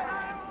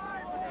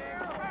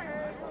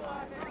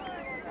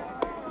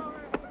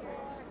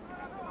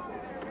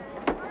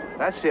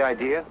 That's the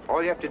idea.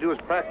 All you have to do is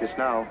practice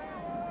now.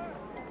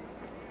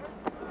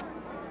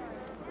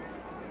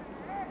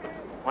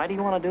 Why do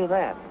you want to do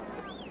that?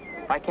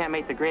 If I can't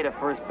make the grade at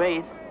first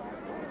base,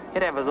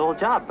 he'd have his old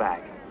job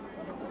back.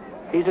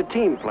 He's a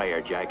team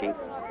player, Jackie.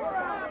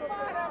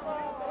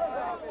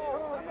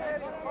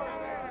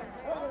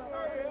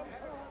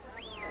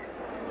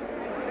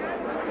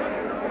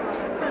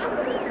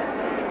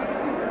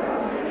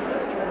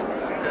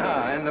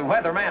 And the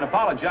weatherman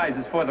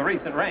apologizes for the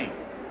recent rain.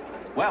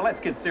 Well, let's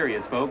get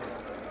serious, folks.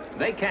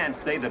 They can't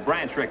say that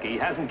Branch Rickey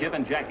hasn't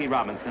given Jackie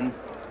Robinson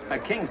a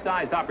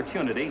king-sized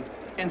opportunity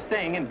in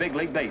staying in big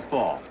league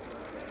baseball.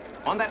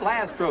 On that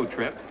last road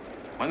trip,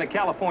 when the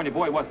California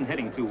boy wasn't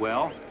hitting too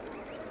well,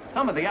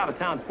 some of the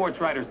out-of-town sports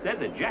writers said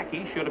that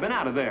Jackie should have been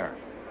out of there.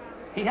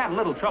 He had a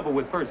little trouble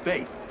with first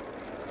base,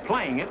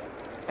 playing it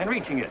and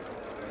reaching it.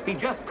 He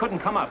just couldn't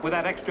come up with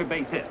that extra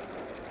base hit.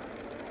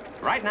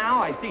 Right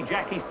now, I see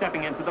Jackie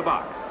stepping into the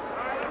box.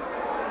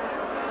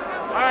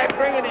 All right,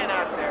 bring it in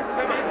out there.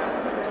 Come on.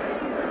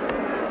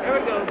 Here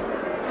we go.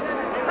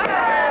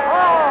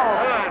 Oh!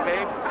 Come on,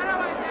 babe.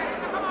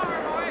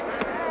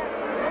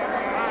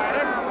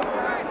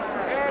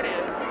 There it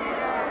is.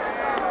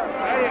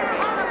 Right here,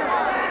 babe.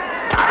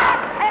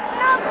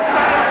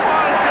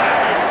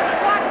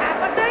 What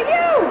happened to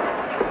you?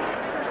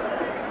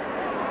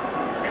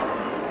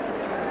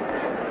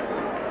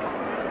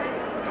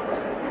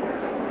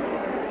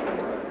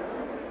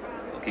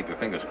 Keep your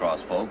fingers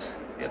crossed, folks.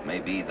 It may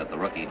be that the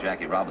rookie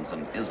Jackie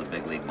Robinson is a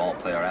big league ball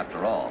player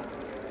after all.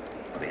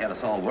 But he had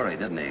us all worried,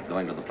 didn't he,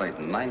 going to the plate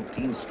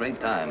 19 straight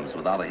times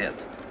without a hit.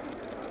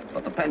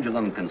 But the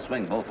pendulum can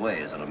swing both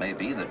ways, and it may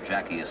be that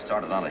Jackie has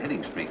started on a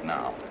hitting streak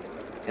now.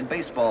 In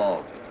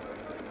baseball,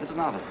 it's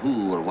not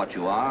who or what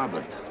you are,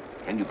 but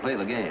can you play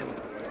the game?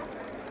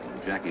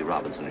 And Jackie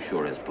Robinson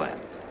sure is playing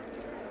it.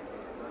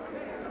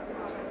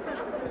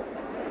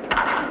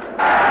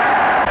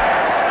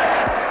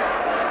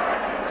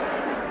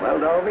 Well,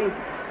 Dolby,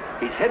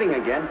 he's hitting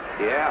again.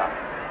 Yeah,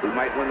 we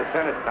might win the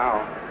pennant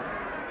now.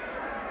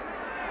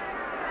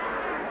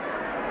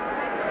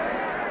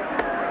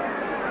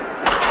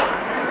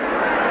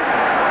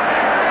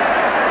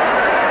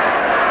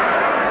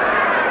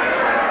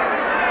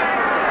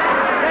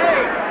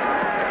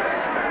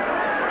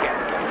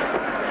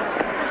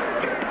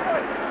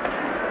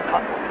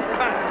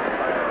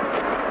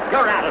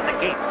 You're out of the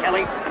game,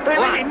 Kelly.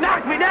 He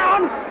knocked me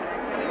down.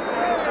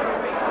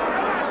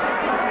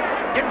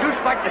 Didn't you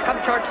expect to come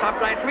shortstop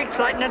last week,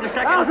 sliding into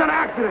second? That was an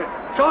accident.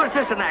 So is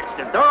this an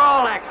accident? They're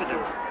all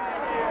accidents.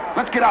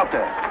 Let's get out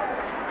there.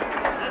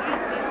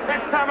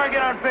 Next time I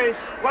get on base,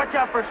 watch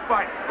out for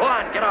Spike. Go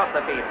on, get off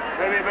the field.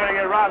 Maybe you better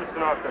get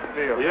Robinson off the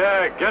field.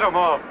 Yeah, get him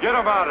off. Get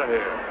him out of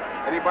here.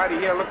 Anybody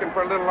here looking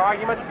for a little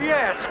argument?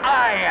 Yes,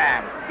 I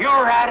am.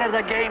 You're out of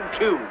the game,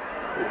 too.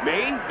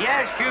 Me?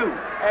 Yes, you.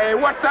 Hey,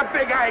 what's the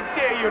big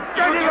idea, you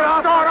You're going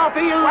to start off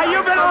here. Why,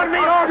 you've been on me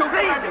all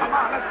season. Come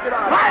on, let's get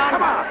out.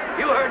 Come on.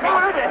 You heard me.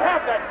 Go to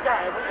have that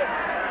guy, will you?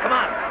 Come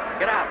on,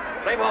 get out.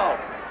 Play ball.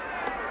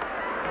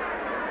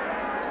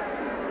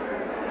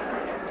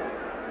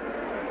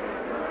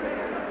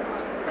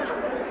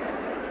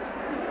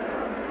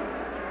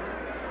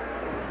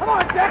 Come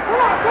on, Jack.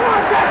 Come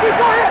on, Jackie.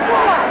 Go ahead, go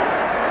on.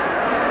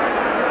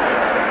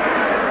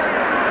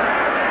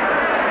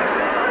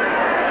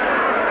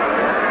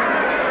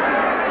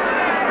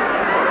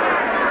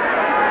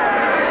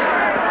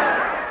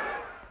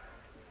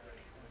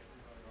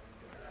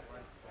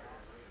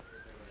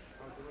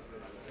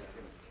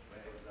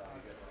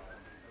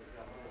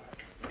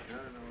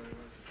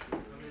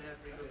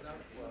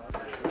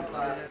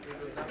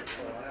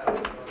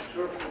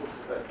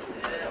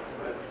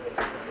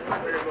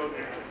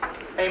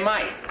 Hey,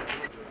 Mike.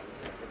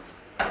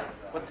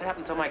 What's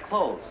happened to my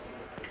clothes?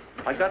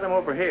 I got them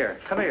over here.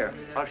 Come here.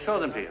 I'll show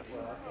them to you.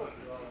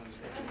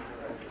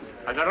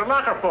 I got a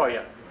locker for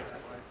you.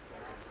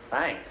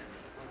 Thanks.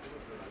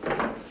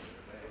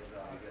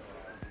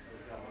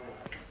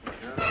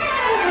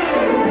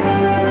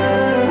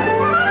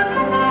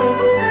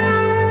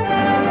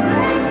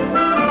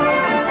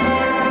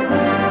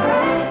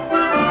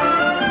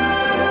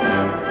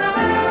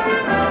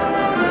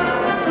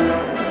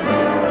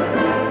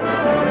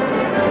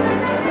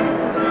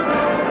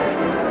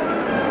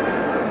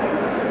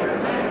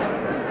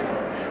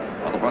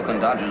 Well, the Brooklyn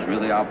Dodgers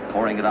really are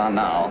pouring it on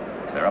now.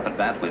 They're up at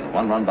bat with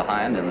 1 run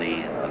behind in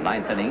the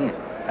ninth inning,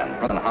 and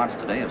Brooklyn Hearts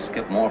today have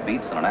skipped more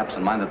beats than an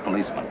absent-minded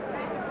policeman.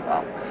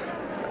 Well,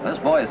 this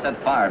boy has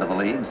set fire to the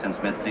league since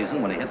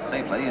midseason when he hit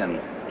safely in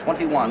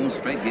 21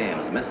 straight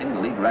games, missing the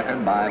league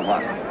record by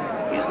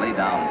 1. He's laid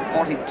down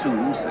 42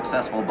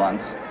 successful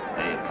bunts,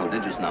 a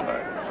prodigious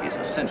number. He's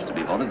a cinch to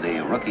be voted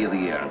the Rookie of the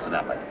Year,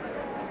 incidentally.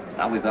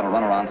 Now we've got a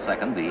runner on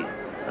second, the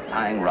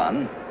tying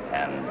run,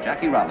 and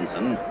Jackie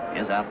Robinson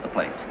is at the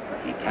plate.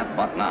 He can't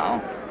bunt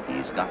now.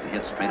 He's got to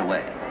hit straight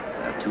away.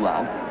 There are 2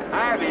 out.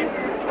 Abby,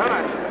 come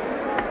on.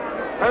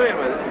 Come in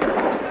with it.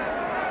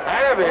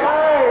 Abby.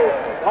 Hey!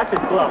 Watch his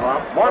glove,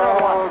 huh? More than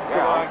one.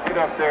 Come on, get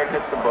up there and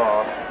hit the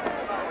ball.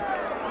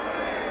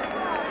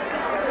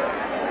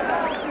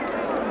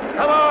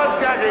 Come on,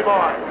 Jackie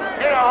boy.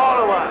 Get a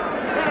hold of one.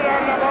 Hit it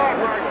on the ball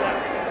for a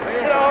second.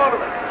 Get a hold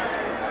of it.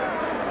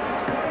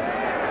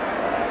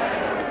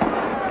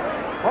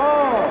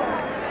 Oh!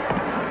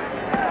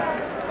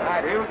 All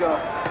right, here we go.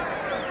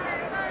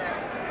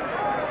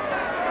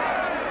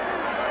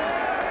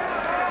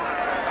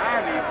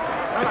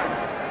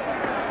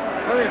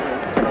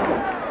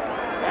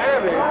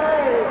 Abby. All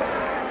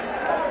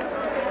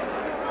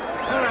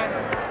right.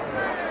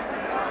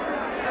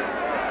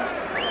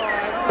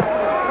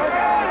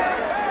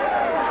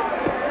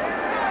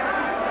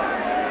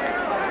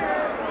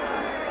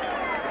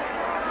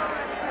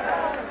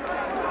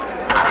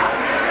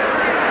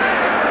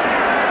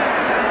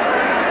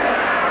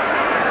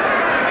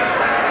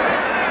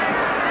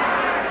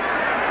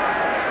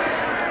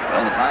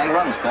 Well, the tying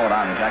run scored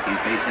on Jackie's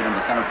base hit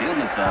into center field,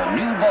 and it's a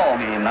new ball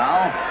game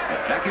now,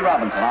 with Jackie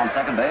Robinson on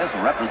second base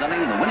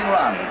representing the winning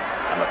run,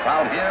 and the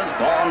crowd here's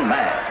gone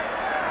mad.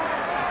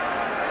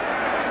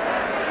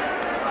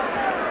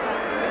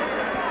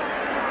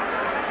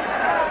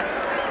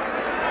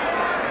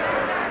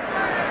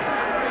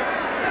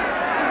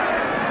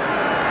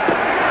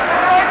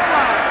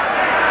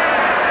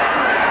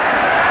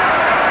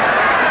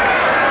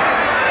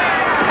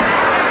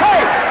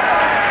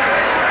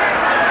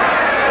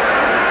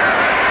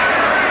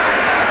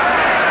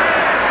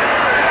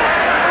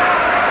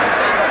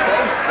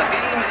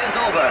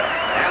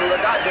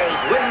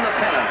 Win the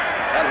pennant,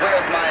 and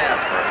where's my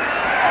aspirin?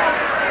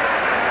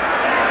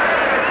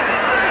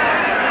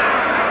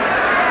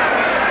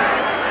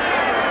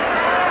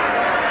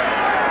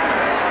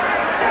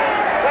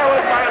 That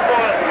was my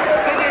boy.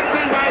 Did you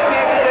see my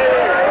baby?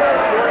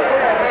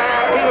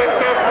 He was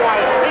so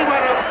quiet. He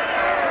went up.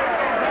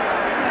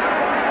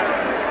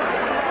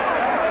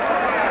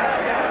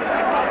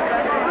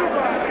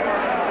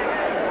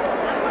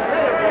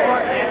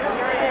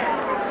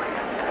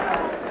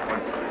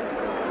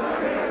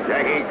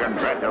 Jackie,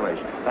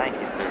 congratulations. Thank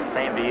you, sir.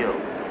 Same to you.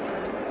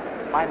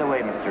 By the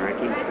way, Mr.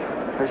 Rickey,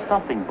 there's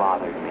something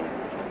bothering me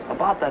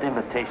about that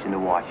invitation to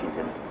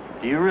Washington.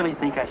 Do you really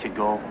think I should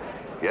go?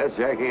 Yes,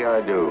 Jackie,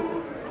 I do.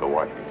 To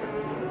Washington.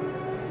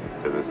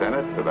 To the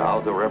Senate, to the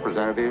House of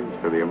Representatives,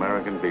 to the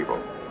American people.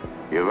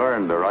 You've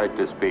earned the right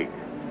to speak.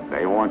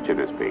 They want you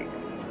to speak.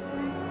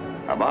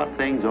 About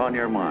things on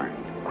your mind.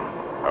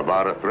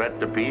 About a threat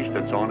to peace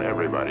that's on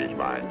everybody's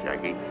mind,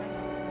 Jackie.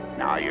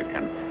 Now you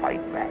can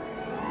fight back.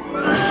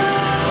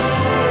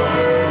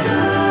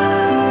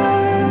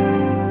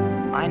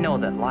 I know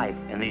that life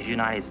in these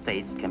United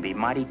States can be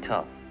mighty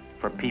tough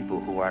for people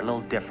who are a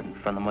little different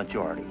from the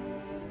majority.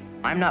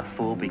 I'm not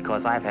fooled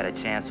because I've had a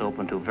chance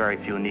open to very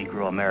few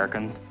Negro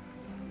Americans,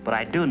 but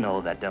I do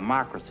know that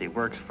democracy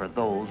works for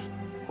those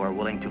who are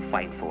willing to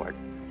fight for it,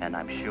 and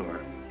I'm sure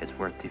it's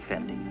worth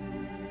defending.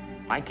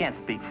 I can't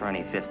speak for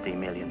any 50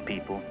 million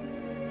people.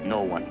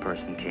 No one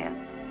person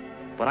can.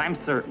 But I'm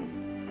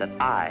certain that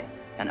I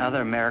and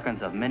other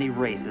Americans of many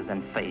races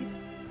and faiths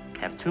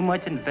have too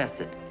much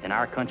invested in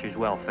our country's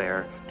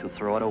welfare to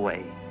throw it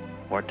away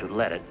or to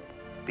let it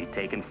be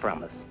taken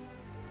from us.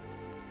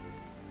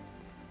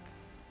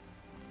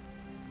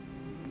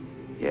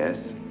 Yes,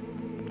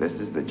 this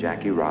is the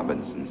Jackie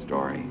Robinson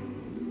story.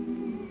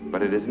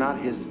 But it is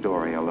not his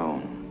story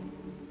alone,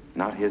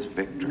 not his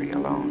victory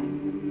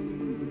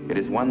alone. It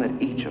is one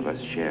that each of us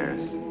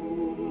shares.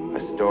 A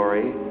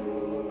story,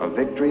 a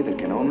victory that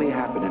can only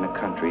happen in a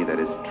country that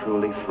is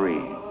truly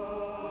free.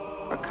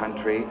 A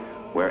country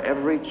where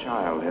every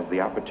child has the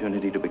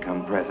opportunity to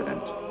become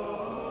president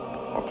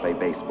or play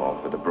baseball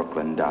for the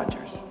Brooklyn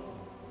Dodgers.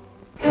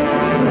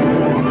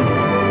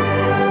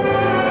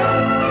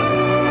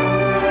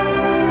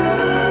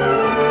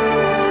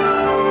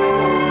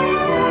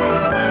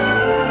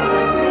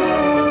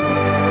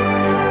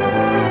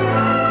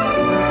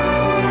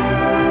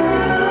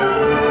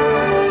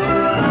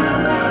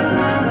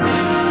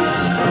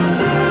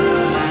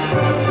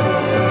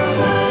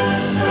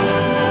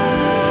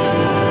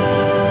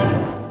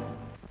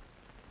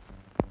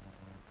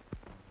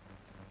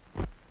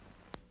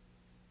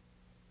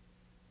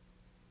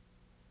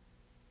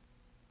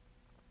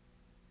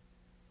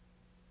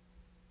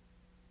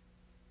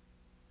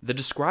 The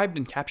Described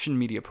and Captioned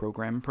Media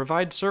program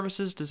provides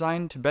services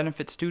designed to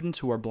benefit students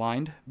who are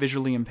blind,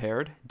 visually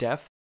impaired,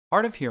 deaf,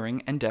 hard of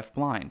hearing, and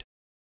deaf-blind.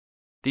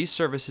 These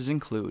services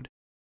include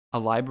a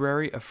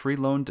library of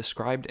free-loaned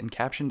described and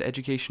captioned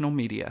educational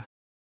media,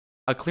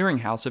 a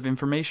clearinghouse of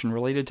information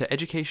related to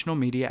educational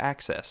media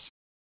access,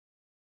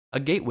 a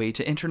gateway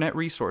to internet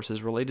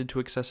resources related to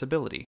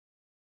accessibility,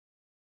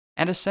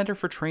 and a center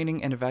for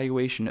training and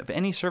evaluation of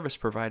any service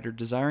provider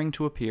desiring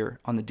to appear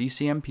on the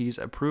DCMP's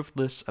approved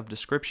lists of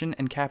description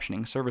and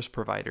captioning service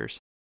providers.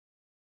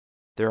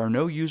 There are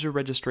no user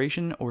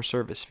registration or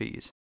service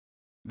fees.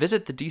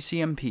 Visit the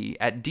DCMP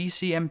at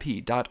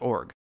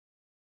dcmp.org.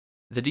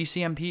 The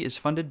DCMP is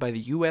funded by the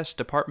U.S.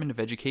 Department of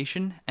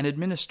Education and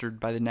administered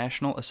by the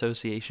National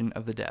Association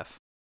of the Deaf.